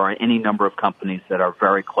that there are any number of companies that are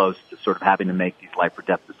very close to sort of having to make these life or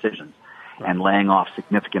death decisions and laying off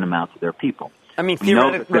significant amounts of their people. I mean,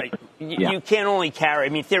 theoretically, you can't only carry. I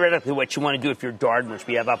mean, theoretically, what you want to do if you're Darden, which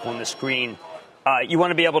we have up on the screen, you want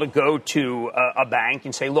to be able to go to a bank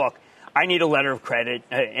and say, look, I need a letter of credit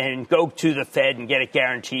and go to the Fed and get it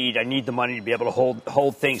guaranteed. I need the money to be able to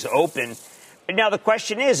hold things open. Now, the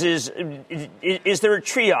question is there a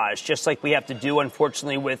triage, just like we have to do,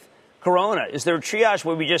 unfortunately, with Corona? Is there a triage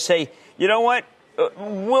where we just say, you know what,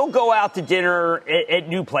 we'll go out to dinner at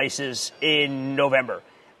new places in November?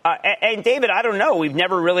 And, David, I don't know. We've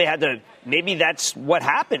never really had to – maybe that's what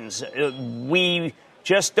happens. We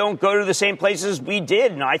just don't go to the same places we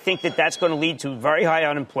did. And I think that that's going to lead to very high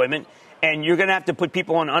unemployment. And you're going to have to put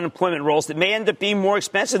people on unemployment rolls that may end up being more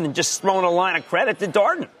expensive than just throwing a line of credit to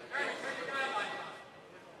Darden.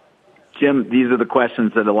 Jim, these are the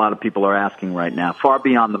questions that a lot of people are asking right now, far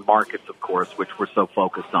beyond the markets, of course, which we're so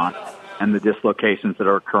focused on, and the dislocations that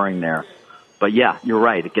are occurring there. But, yeah, you're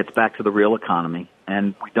right. It gets back to the real economy,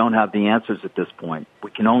 and we don't have the answers at this point.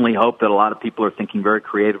 We can only hope that a lot of people are thinking very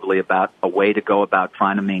creatively about a way to go about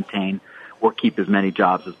trying to maintain or keep as many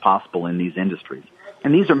jobs as possible in these industries.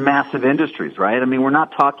 And these are massive industries, right? I mean, we're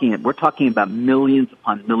talking about millions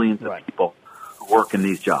upon millions of people who work in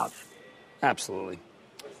these jobs. Absolutely.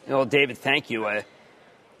 David, thank you.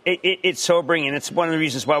 It's sobering, and it's one of the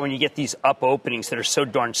reasons why when you get these up openings that are so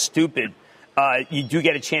darn stupid, you do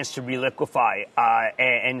get a chance to reliquefy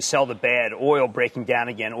and sell the bad. Oil breaking down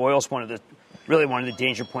again. Oil's one of the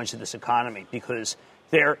danger points of this economy because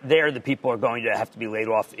they're the people are going to have to be laid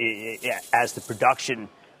off as the production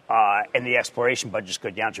and the exploration budgets go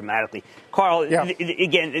down dramatically. Carl,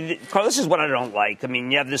 Carl, this is what I don't like. I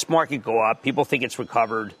mean, you have this market go up. People think it's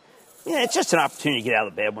recovered. Yeah, it's just an opportunity to get out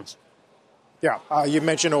of the bad ones. Yeah, you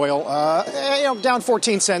mentioned oil, down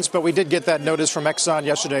 14 cents, but we did get that notice from Exxon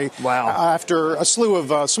yesterday. Wow. After a slew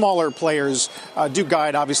of smaller players do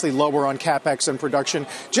guide, obviously, lower on CapEx and production.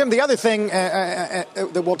 Jim, the other thing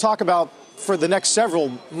that we'll talk about for the next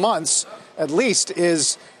several months, at least,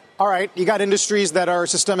 is, all right, you got industries that are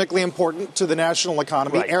systemically important to the national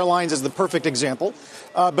economy. Right. Airlines is the perfect example,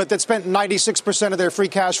 but that spent 96% of their free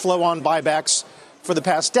cash flow on buybacks for the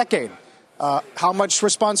past decade. How much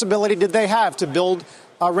responsibility did they have to build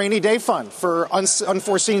a rainy day fund for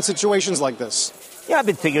unforeseen situations like this? Yeah, I've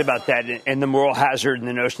been thinking about that and the moral hazard and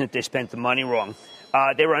the notion that they spent the money wrong.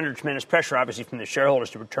 They were under tremendous pressure, obviously, from the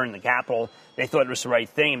shareholders to return the capital. They thought it was the right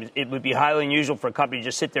thing. It would be highly unusual for a company to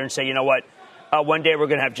just sit there and say, you know what, one day we're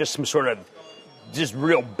going to have just some sort of just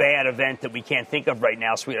real bad event that we can't think of right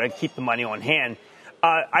now, so we got to keep the money on hand.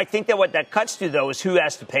 I think that what that cuts to, though, is who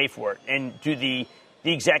has to pay for it. And do the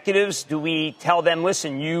executives, do we tell them,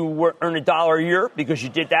 listen, you earn $1 a year because you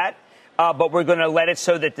did that, but we're going to let it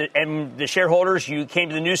so that the shareholders, you came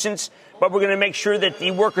to the nuisance, but we're going to make sure that the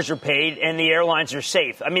workers are paid and the airlines are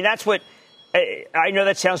safe. I mean, that's what I know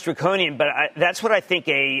that sounds draconian, but that's what I think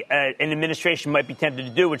an administration might be tempted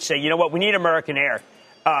to do, which say, you know what, we need American Air,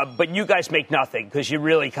 but you guys make nothing because you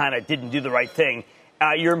really kind of didn't do the right thing.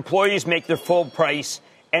 Your employees make their full price,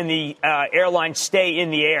 and the airlines stay in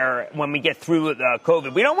the air when we get through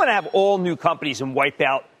COVID. We don't want to have all new companies and wipe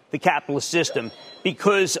out the capitalist system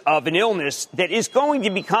because of an illness that is going to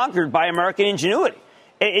be conquered by American ingenuity.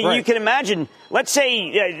 And right. You can imagine, let's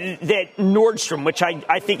say that Nordstrom, which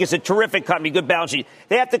I think is a terrific company, good balance sheet,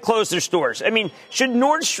 they have to close their stores. I mean, should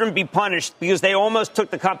Nordstrom be punished because they almost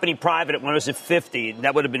took the company private when it was at 50?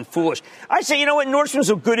 That would have been foolish. I say, you know what,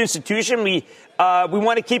 Nordstrom's a good institution. We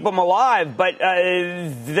want to keep them alive, but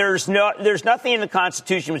there's nothing in the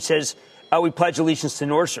Constitution that says we pledge allegiance to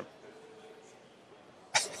Nordstrom.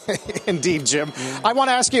 Indeed, Jim. I want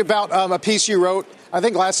to ask you about a piece you wrote, I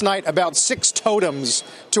think last night, about 6 totems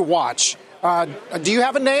to watch. Do you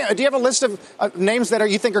have a name? Do you have a list of names that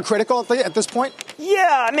you think are critical at this point?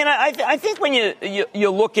 Yeah, I mean, I think when you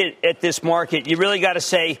look at this market, you really got to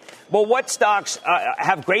say, well, what stocks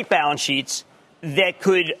have great balance sheets that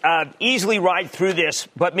could easily ride through this,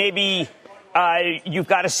 but maybe you've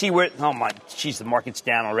got to see where. Oh my, geez, the market's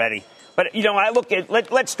down already. But, you know, I look at,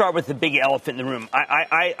 let's start with the big elephant in the room.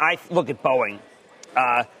 I look at Boeing.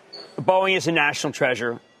 Boeing is a national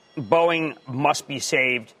treasure. Boeing must be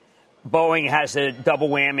saved. Boeing has a double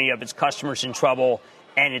whammy of its customers in trouble,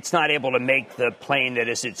 and it's not able to make the plane that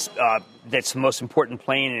is that's the most important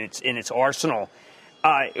plane in its arsenal.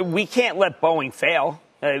 We can't let Boeing fail.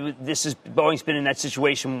 Boeing's been in that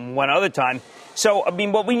situation one other time. So, I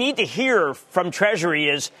mean, what we need to hear from Treasury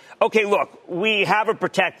is, okay, look, we have a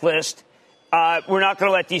protect list. We're not going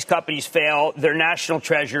to let these companies fail. They're national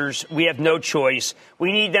treasures. We have no choice.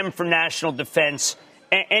 We need them for national defense.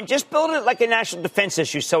 And just build it like a national defense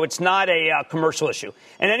issue, so it's not a commercial issue.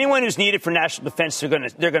 And anyone who's needed for national defense,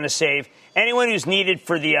 they're going to save. Anyone who's needed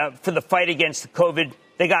for the fight against the COVID,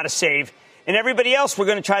 they got to save. And everybody else, we're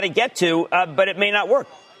going to try to get to, but it may not work.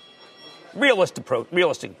 Realistic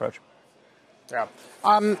approach. Yeah.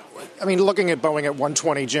 I mean, looking at Boeing at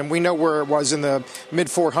 120, Jim, we know where it was in the mid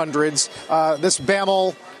 400s. This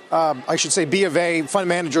BAML, B of A fund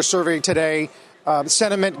manager survey today.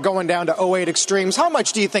 Sentiment going down to 08 extremes. How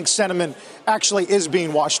much do you think sentiment actually is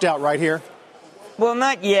being washed out right here? Well,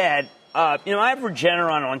 not yet. I have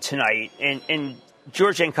Regeneron on tonight, and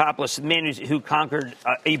George Yancopoulos, the man who conquered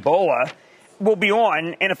Ebola, will be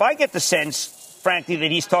on. And if I get the sense, frankly,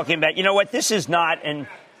 that he's talking about, you know what, this is not a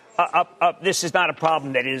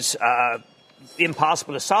problem that is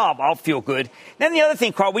impossible to solve, I'll feel good. Then the other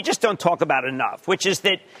thing, Carl, we just don't talk about enough, which is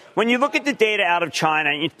that when you look at the data out of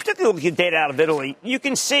China, and you particularly look at the data out of Italy, you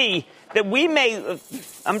can see that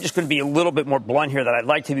I'm just going to be a little bit more blunt here than I'd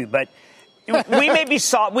like to be, but we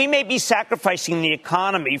may be sacrificing the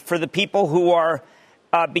economy for the people who are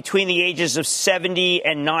between the ages of 70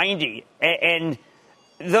 and 90. And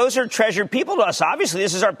those are treasured people to us. Obviously,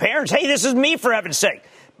 this is our parents. Hey, this is me, for heaven's sake.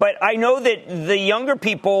 But I know that the younger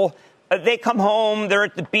people, they come home, they're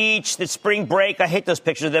at the beach, it's spring break. I hate those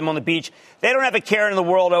pictures of them on the beach. They don't have a care in the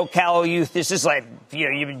world. Oh, callow youth. This is like,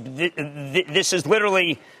 this is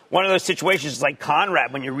literally one of those situations like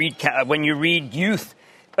Conrad when you read Youth.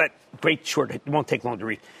 But great short. It won't take long to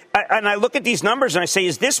read. And I look at these numbers and I say,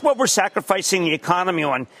 is this what we're sacrificing the economy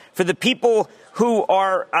on for the people who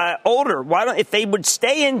are older? If they would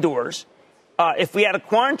stay indoors, if we had a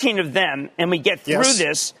quarantine of them and we get through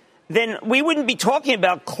this, then we wouldn't be talking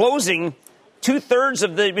about closing 2/3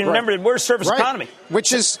 of the. Remember, we're a service economy,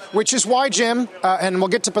 which is why, Jim, and we'll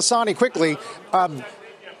get to Pisani quickly.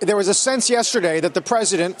 There was a sense yesterday that the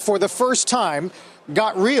president, for the first time,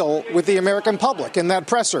 got real with the American public in that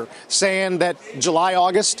presser, saying that July,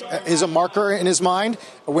 August is a marker in his mind.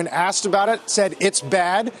 When asked about it, said it's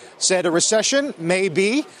bad, said a recession may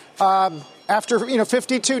be. After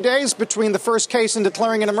 52 days between the first case and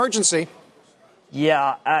declaring an emergency.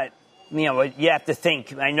 Yeah, you have to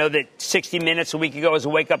think. I know that 60 Minutes a week ago was a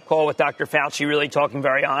wake-up call with Dr. Fauci really talking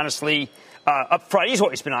very honestly up front. He's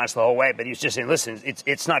always been honest the whole way, but he was just saying, listen,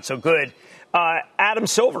 it's not so good. Adam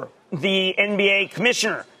Silver, the NBA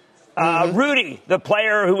commissioner, Rudy, the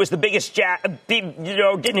player who was the biggest didn't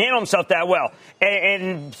handle himself that well,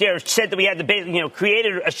 and said that we had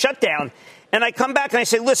created a shutdown. And I come back and I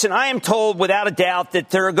say, listen, I am told without a doubt that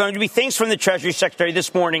there are going to be things from the Treasury Secretary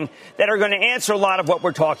this morning that are going to answer a lot of what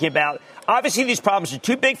we're talking about. Obviously, these problems are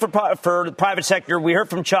too big for the private sector. We heard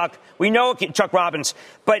from Chuck. We know Chuck Robbins.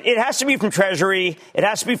 But it has to be from Treasury. It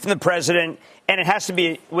has to be from the president. And it has to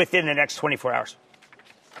be within the next 24 hours.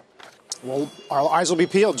 Well, our eyes will be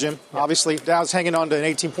peeled, Jim. Obviously, Dow's hanging on to an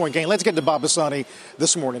 18-point gain. Let's get to Bob Pisani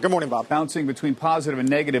this morning. Good morning, Bob. Bouncing between positive and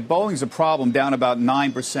negative. Boeing's a problem, down about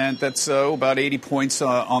 9%. That's about 80 points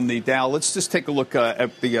on the Dow. Let's just take a look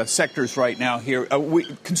at the sectors right now here.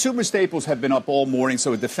 Consumer staples have been up all morning,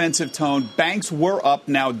 so a defensive tone. Banks were up,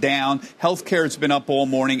 now down. Healthcare has been up all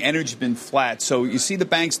morning. Energy's been flat. So you see the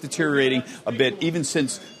banks deteriorating a bit, even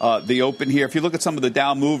since the open here. If you look at some of the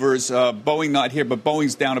Dow movers, Boeing not here, but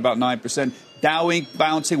Boeing's down about 9%. Dow Inc.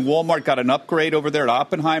 bouncing. Walmart got an upgrade over there at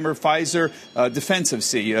Oppenheimer. Pfizer, defensive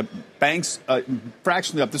C. Banks,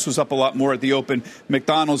 fractionally up. This was up a lot more at the open.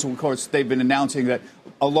 McDonald's, of course, they've been announcing that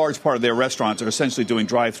a large part of their restaurants are essentially doing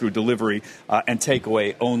drive-through delivery and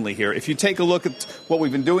takeaway only here. If you take a look at what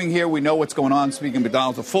we've been doing here, we know what's going on. Speaking of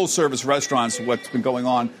McDonald's, the full-service restaurants, what's been going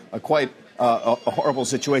on, quite a horrible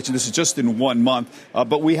situation. This is just in 1 month.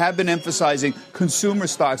 But we have been emphasizing consumer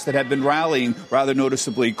stocks that have been rallying rather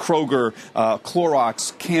noticeably. Kroger,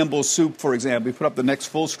 Clorox, Campbell's Soup, for example. We put up the next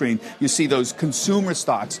full screen. You see those consumer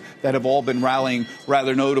stocks that have all been rallying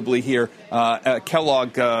rather notably here.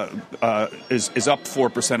 Kellogg is up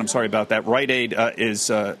 4%. I'm sorry about that. Rite Aid is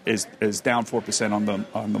down 4%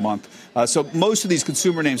 on the month. So most of these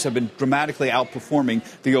consumer names have been dramatically outperforming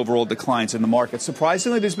the overall declines in the market.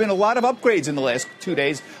 Surprisingly, there's been a lot of upgrades in the last 2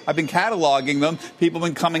 days. I've been cataloging them. People have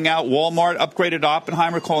been coming out. Walmart upgraded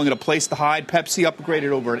Oppenheimer, calling it a place to hide. Pepsi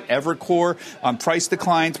upgraded over at Evercore on price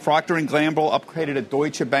declines. Procter & Gamble upgraded at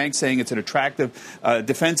Deutsche Bank, saying it's an attractive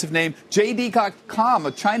defensive name. JD.com,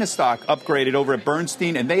 a China stock, upgraded over at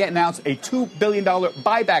Bernstein, and they announced a $2 billion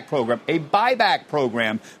buyback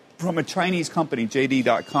program from a Chinese company,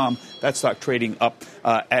 JD.com. That stock trading up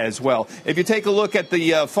as well. If you take a look at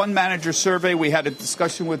the fund manager survey, we had a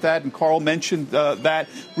discussion with that, and Carl mentioned that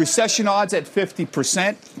recession odds at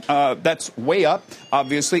 50%. That's way up,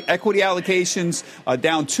 obviously. Equity allocations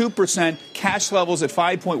down 2%. Cash levels at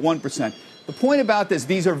 5.1%. The point about this,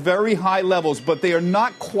 these are very high levels, but they are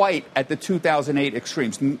not quite at the 2008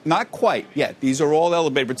 extremes. Not quite yet. These are all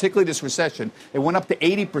elevated, particularly this recession. It went up to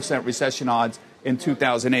 80% recession odds in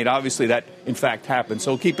 2008. Obviously, that, in fact, happened.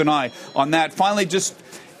 So keep an eye on that. Finally, just,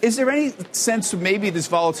 is there any sense of maybe this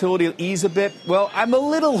volatility will ease a bit? Well, I'm a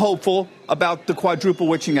little hopeful about the quadruple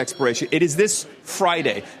witching expiration. It is this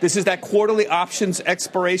Friday. This is that quarterly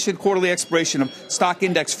expiration of stock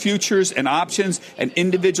index futures and options and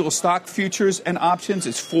individual stock futures and options.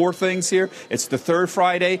 It's 4 things here. It's the third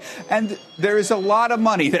Friday. And there is a lot of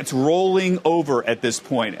money that's rolling over at this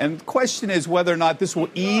point. And the question is whether or not this will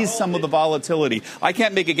ease some of the volatility. I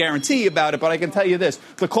can't make a guarantee about it, but I can tell you this.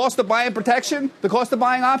 The cost of buying protection, the cost of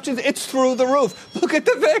buying options, it's through the roof. Look at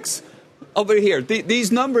the VIX. Over here, these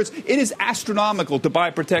numbers, it is astronomical to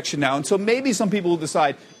buy protection now. And so maybe some people will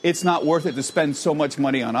decide it's not worth it to spend so much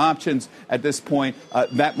money on options at this point.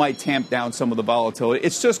 That might tamp down some of the volatility.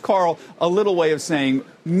 It's just, Carl, a little way of saying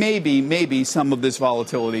maybe some of this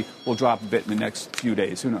volatility will drop a bit in the next few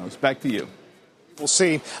days. Who knows? Back to you. We'll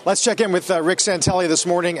see. Let's check in with Rick Santelli this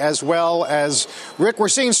morning as well. As Rick, we're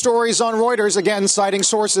seeing stories on Reuters, again, citing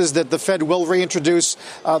sources that the Fed will reintroduce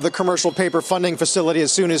the commercial paper funding facility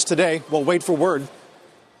as soon as today. We'll wait for word.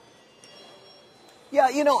 Yeah,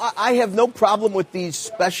 I have no problem with these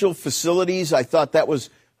special facilities. I thought that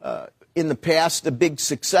was, in the past, a big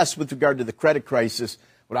success with regard to the credit crisis.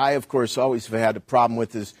 What I, of course, always have had a problem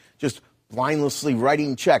with is just mindlessly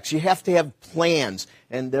writing checks. You have to have plans.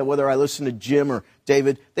 And whether I listen to Jim or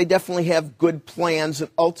David, they definitely have good plans. And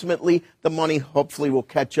ultimately, the money hopefully will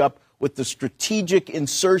catch up with the strategic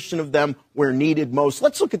insertion of them where needed most.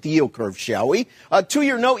 Let's look at the yield curve, shall we?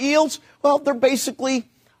 2-year note yields, well, they're basically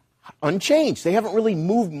unchanged. They haven't really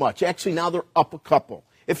moved much. Actually, now they're up a couple.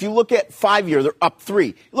 If you look at 5-year, they're up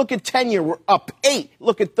 3. Look at 10-year, we're up 8.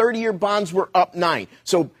 Look at 30-year bonds, we're up 9.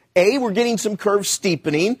 So, A, we're getting some curve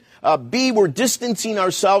steepening. B, we're distancing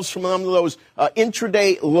ourselves from some of those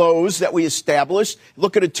intraday lows that we established.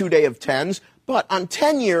 Look at a 2-day of 10s. But on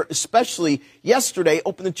 10-year, especially yesterday,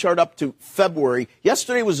 open the chart up to February.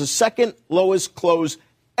 Yesterday was the second lowest close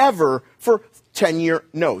ever for 10-year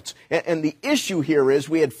notes. And the issue here is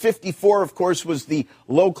we had 54, of course, was the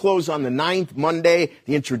low close on the 9th, Monday.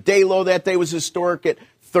 The intraday low that day was historic at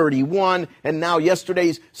 31, and now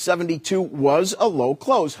yesterday's 72 was a low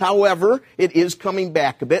close. However, it is coming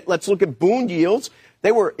back a bit. Let's look at bond yields.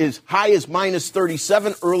 They were as high as minus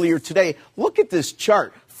 37 earlier today. Look at this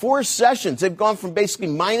chart. 4 sessions, they've gone from basically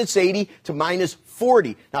minus 80 to minus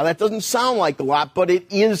 40. Now, that doesn't sound like a lot, but it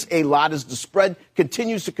is a lot as the spread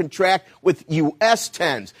continues to contract with U.S.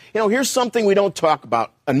 10s. Here's something we don't talk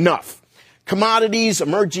about enough. Commodities,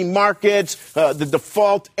 emerging markets, the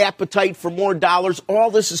default appetite for more dollars, all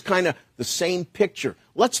this is kind of the same picture.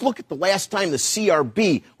 Let's look at the last time the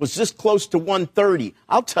CRB was this close to 130.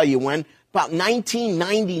 I'll tell you when. About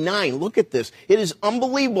 1999. Look at this. It is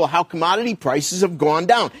unbelievable how commodity prices have gone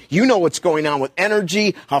down. You know what's going on with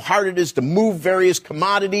energy, how hard it is to move various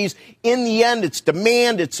commodities. In the end, it's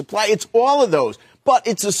demand, it's supply, it's all of those. But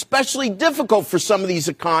it's especially difficult for some of these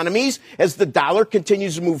economies as the dollar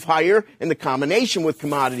continues to move higher in the combination with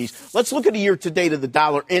commodities. Let's look at a year-to-date of the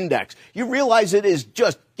dollar index. You realize it is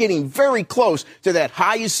just getting very close to that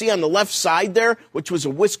high you see on the left side there, which was a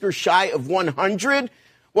whisker shy of 100.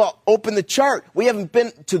 Well, open the chart. We haven't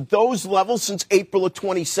been to those levels since April of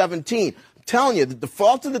 2017. I'm telling you, the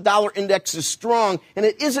default of the dollar index is strong, and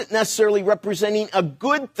it isn't necessarily representing a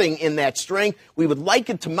good thing in that strength. We would like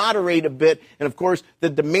it to moderate a bit. And, of course, the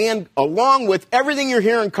demand, along with everything you're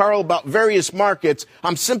hearing, Carl, about various markets,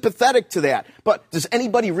 I'm sympathetic to that. But does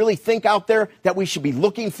anybody really think out there that we should be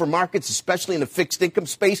looking for markets, especially in the fixed income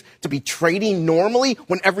space, to be trading normally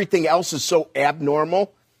when everything else is so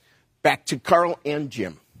abnormal? Back to Carl and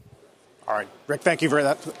Jim. All right, Rick, thank you for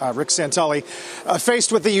that. Rick Santelli.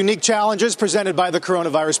 Faced with the unique challenges presented by the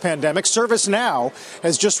coronavirus pandemic, ServiceNow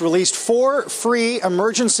has just released 4 free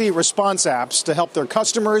emergency response apps to help their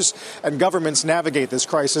customers and governments navigate this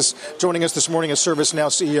crisis. Joining us this morning is ServiceNow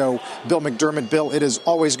CEO Bill McDermott. Bill, it is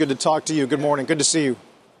always good to talk to you. Good morning. Good to see you.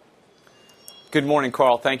 Good morning,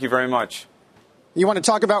 Carl. Thank you very much. You want to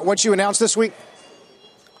talk about what you announced this week?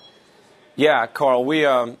 Yeah, Carl, we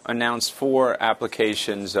announced 4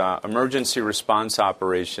 applications. Emergency response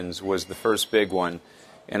operations was the first big one.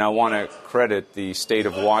 And I want to credit the state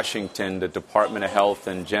of Washington, the Department of Health,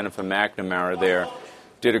 and Jennifer McNamara there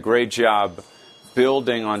did a great job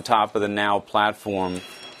building on top of the Now platform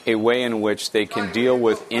a way in which they can deal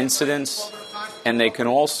with incidents, and they can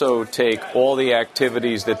also take all the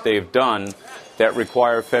activities that they've done that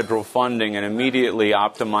require federal funding and immediately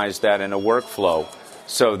optimize that in a workflow.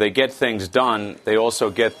 So they get things done, they also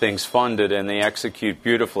get things funded, and they execute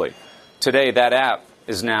beautifully. Today, that app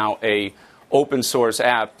is now a open source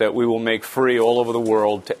app that we will make free all over the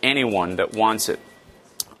world to anyone that wants it.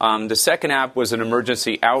 The second app was an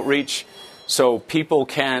emergency outreach, so people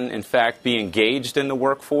can, in fact, be engaged in the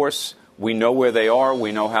workforce. We know where they are,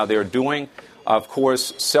 we know how they're doing. Of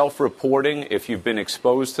course, self-reporting, if you've been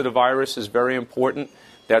exposed to the virus, is very important.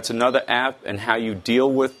 That's another app, and how you deal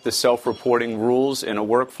with the self-reporting rules in a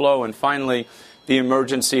workflow. And finally, the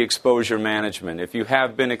emergency exposure management. If you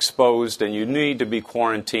have been exposed and you need to be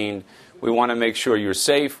quarantined, we want to make sure you're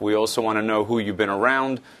safe. We also want to know who you've been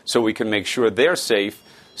around so we can make sure they're safe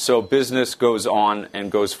so business goes on and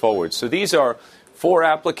goes forward. So these are 4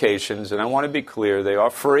 applications, and I want to be clear, they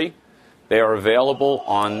are free. They are available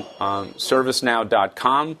on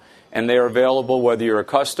ServiceNow.com. And they are available whether you're a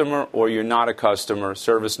customer or you're not a customer.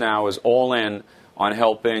 ServiceNow is all in on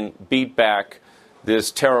helping beat back this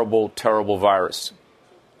terrible, terrible virus.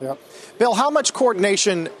 Yep. Bill, how much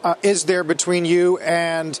coordination is there between you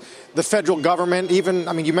and the federal government? Even,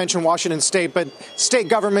 I mean, you mentioned Washington State, but state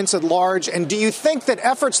governments at large. And do you think that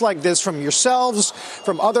efforts like this from yourselves,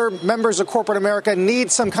 from other members of corporate America, need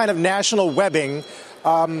some kind of national webbing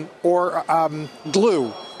or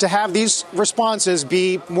glue to have these responses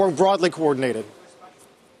be more broadly coordinated?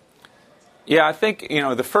 Yeah, I think,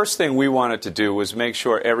 the first thing we wanted to do was make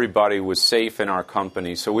sure everybody was safe in our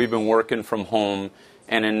company. So we've been working from home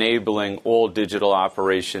and enabling all digital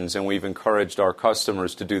operations, and we've encouraged our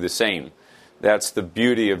customers to do the same. That's the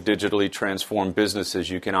beauty of digitally transformed businesses.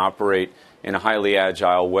 You can operate in a highly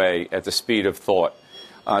agile way at the speed of thought.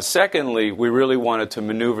 Secondly, we really wanted to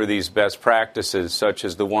maneuver these best practices, such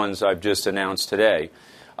as the ones I've just announced today.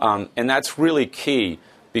 And that's really key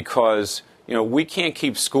because, we can't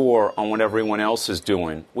keep score on what everyone else is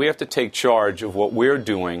doing. We have to take charge of what we're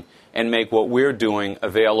doing and make what we're doing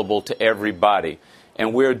available to everybody.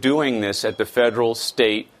 And we're doing this at the federal,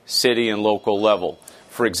 state, city, and local level.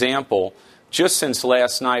 For example, just since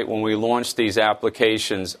last night when we launched these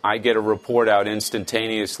applications, I get a report out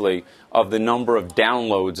instantaneously of the number of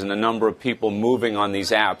downloads and the number of people moving on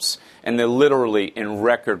these apps. And they're literally in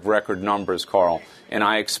record numbers, Carl. And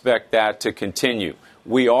I expect that to continue.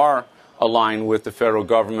 We are aligned with the federal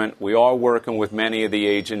government. We are working with many of the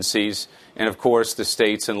agencies and, of course, the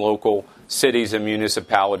states and local cities and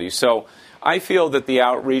municipalities. So I feel that the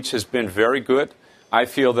outreach has been very good. I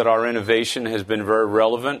feel that our innovation has been very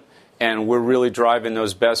relevant. And we're really driving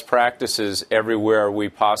those best practices everywhere we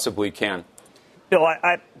possibly can. Bill,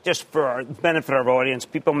 I just for our benefit of our audience,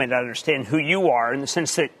 people may not understand who you are in the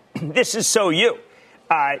sense that this is so you.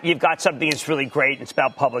 You've got something that's really great. It's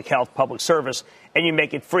about public health, public service, and you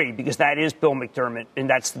make it free because that is Bill McDermott, and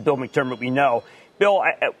that's the Bill McDermott we know. Bill,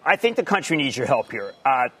 I think the country needs your help here.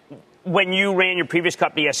 When you ran your previous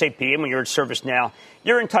company, SAP, and when you're at ServiceNow,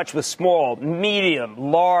 you're in touch with small, medium,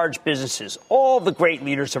 large businesses, all the great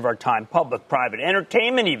leaders of our time, public, private,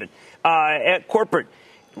 entertainment even, corporate.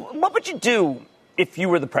 What would you do if you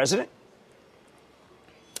were the president?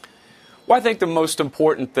 Well, I think the most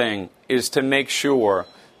important thing is to make sure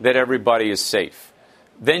that everybody is safe.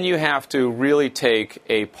 Then you have to really take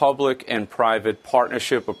a public and private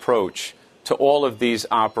partnership approach to all of these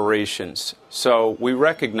operations. So we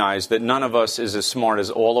recognize that none of us is as smart as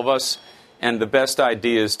all of us, and the best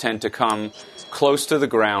ideas tend to come close to the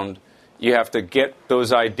ground. You have to get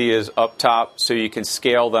those ideas up top so you can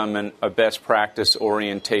scale them in a best practice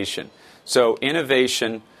orientation. So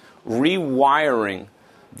innovation, rewiring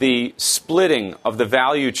the splitting of the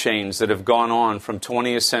value chains that have gone on from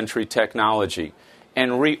 20th century technology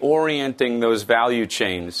and reorienting those value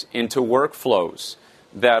chains into workflows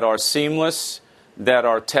that are seamless, that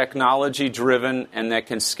are technology driven, and that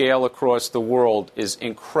can scale across the world is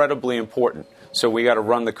incredibly important. So we got to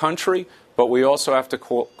run the country, but we also have to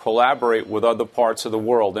collaborate with other parts of the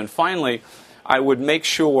world. And finally, I would make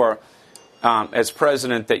sure, as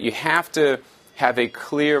president, that you have to have a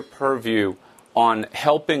clear purview on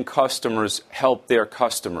helping customers help their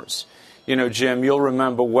customers. You know, Jim, you'll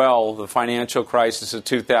remember well the financial crisis of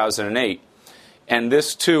 2008, and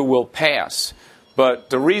this too will pass. But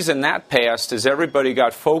the reason that passed is everybody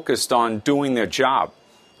got focused on doing their job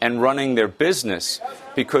and running their business,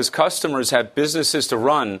 because customers have businesses to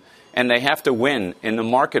run and they have to win in the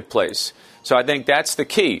marketplace. So I think that's the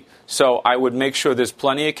key. So I would make sure there's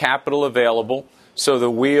plenty of capital available so the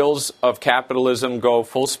wheels of capitalism go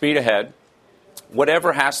full speed ahead.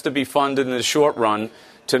 Whatever has to be funded in the short run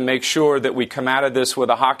to make sure that we come out of this with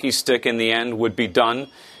a hockey stick in the end would be done,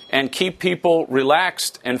 and keep people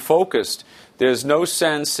relaxed and focused. There's no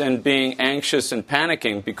sense in being anxious and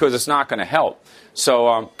panicking because it's not going to help.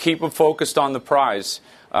 So keep them focused on the prize.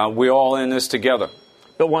 We're all in this together.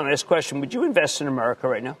 Bill, one last question. Would you invest in America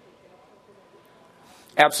right now?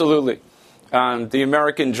 Absolutely. The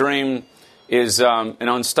American dream is an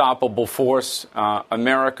unstoppable force.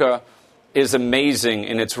 America is amazing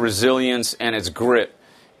in its resilience and its grit.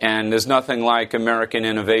 And there's nothing like American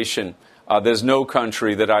innovation. There's no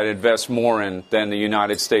country that I'd invest more in than the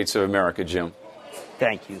United States of America, Jim.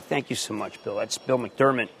 Thank you. Thank you so much, Bill. That's Bill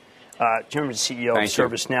McDermott, Chairman and CEO of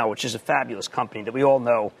ServiceNow, which is a fabulous company that we all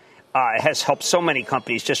know has helped so many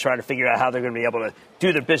companies just try to figure out how they're going to be able to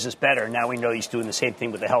do their business better. Now we know he's doing the same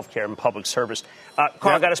thing with the healthcare and public service.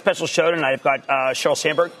 Carl, I've got a special show tonight. I've got Sheryl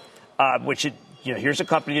Sandberg, which here's a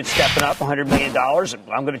company that's stepping up $100 million.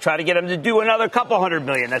 I'm going to try to get them to do another couple $100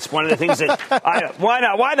 million. That's one of the things that why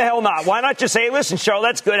not? Why the hell not? Why not just say, listen, Sheryl,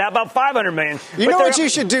 that's good. How about $500 million? You know what you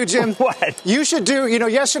should do, Jim? What? You should do,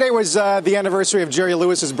 yesterday was the anniversary of Jerry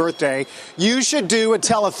Lewis's birthday. You should do a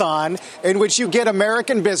telethon in which you get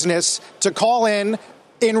American business to call in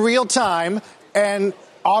real time and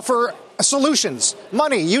offer solutions,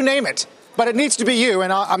 money, you name it. But it needs to be you,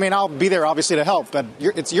 and I'll be there, obviously, to help, but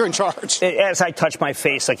you're in charge. As I touch my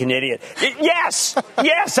face like an idiot. Yes,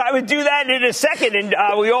 I would do that in a second. And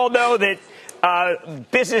we all know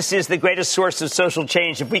that business is the greatest source of social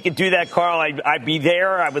change. If we could do that, Carl, I'd be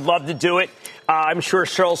there. I would love to do it. I'm sure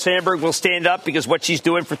Sheryl Sandberg will stand up because what she's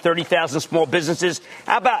doing for 30,000 small businesses.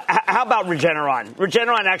 How about Regeneron?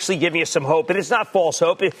 Regeneron actually gave me some hope, and it's not false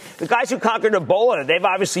hope. The guys who conquered Ebola, they've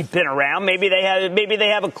obviously been around. Maybe they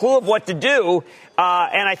have a clue of what to do,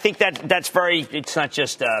 and I think that's very. It's not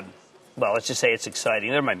just let's just say it's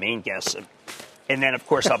exciting. They're my main guests, and then of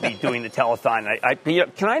course I'll be doing the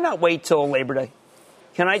telethon. Can I not wait till Labor Day?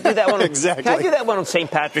 Can I do that one? Exactly. Can I do that one on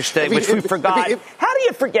St. Patrick's Day, which we forgot? How do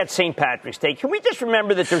you forget St. Patrick's Day? Can we just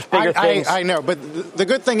remember that there's bigger things? I know, but the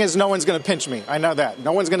good thing is no one's going to pinch me. I know that.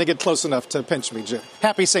 No one's going to get close enough to pinch me, Jim.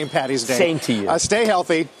 Happy St. Patty's Day. Same to you. Stay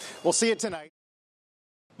healthy. We'll see you tonight.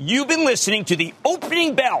 You've been listening to the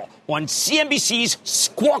opening bell on CNBC's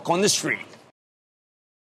Squawk on the Street.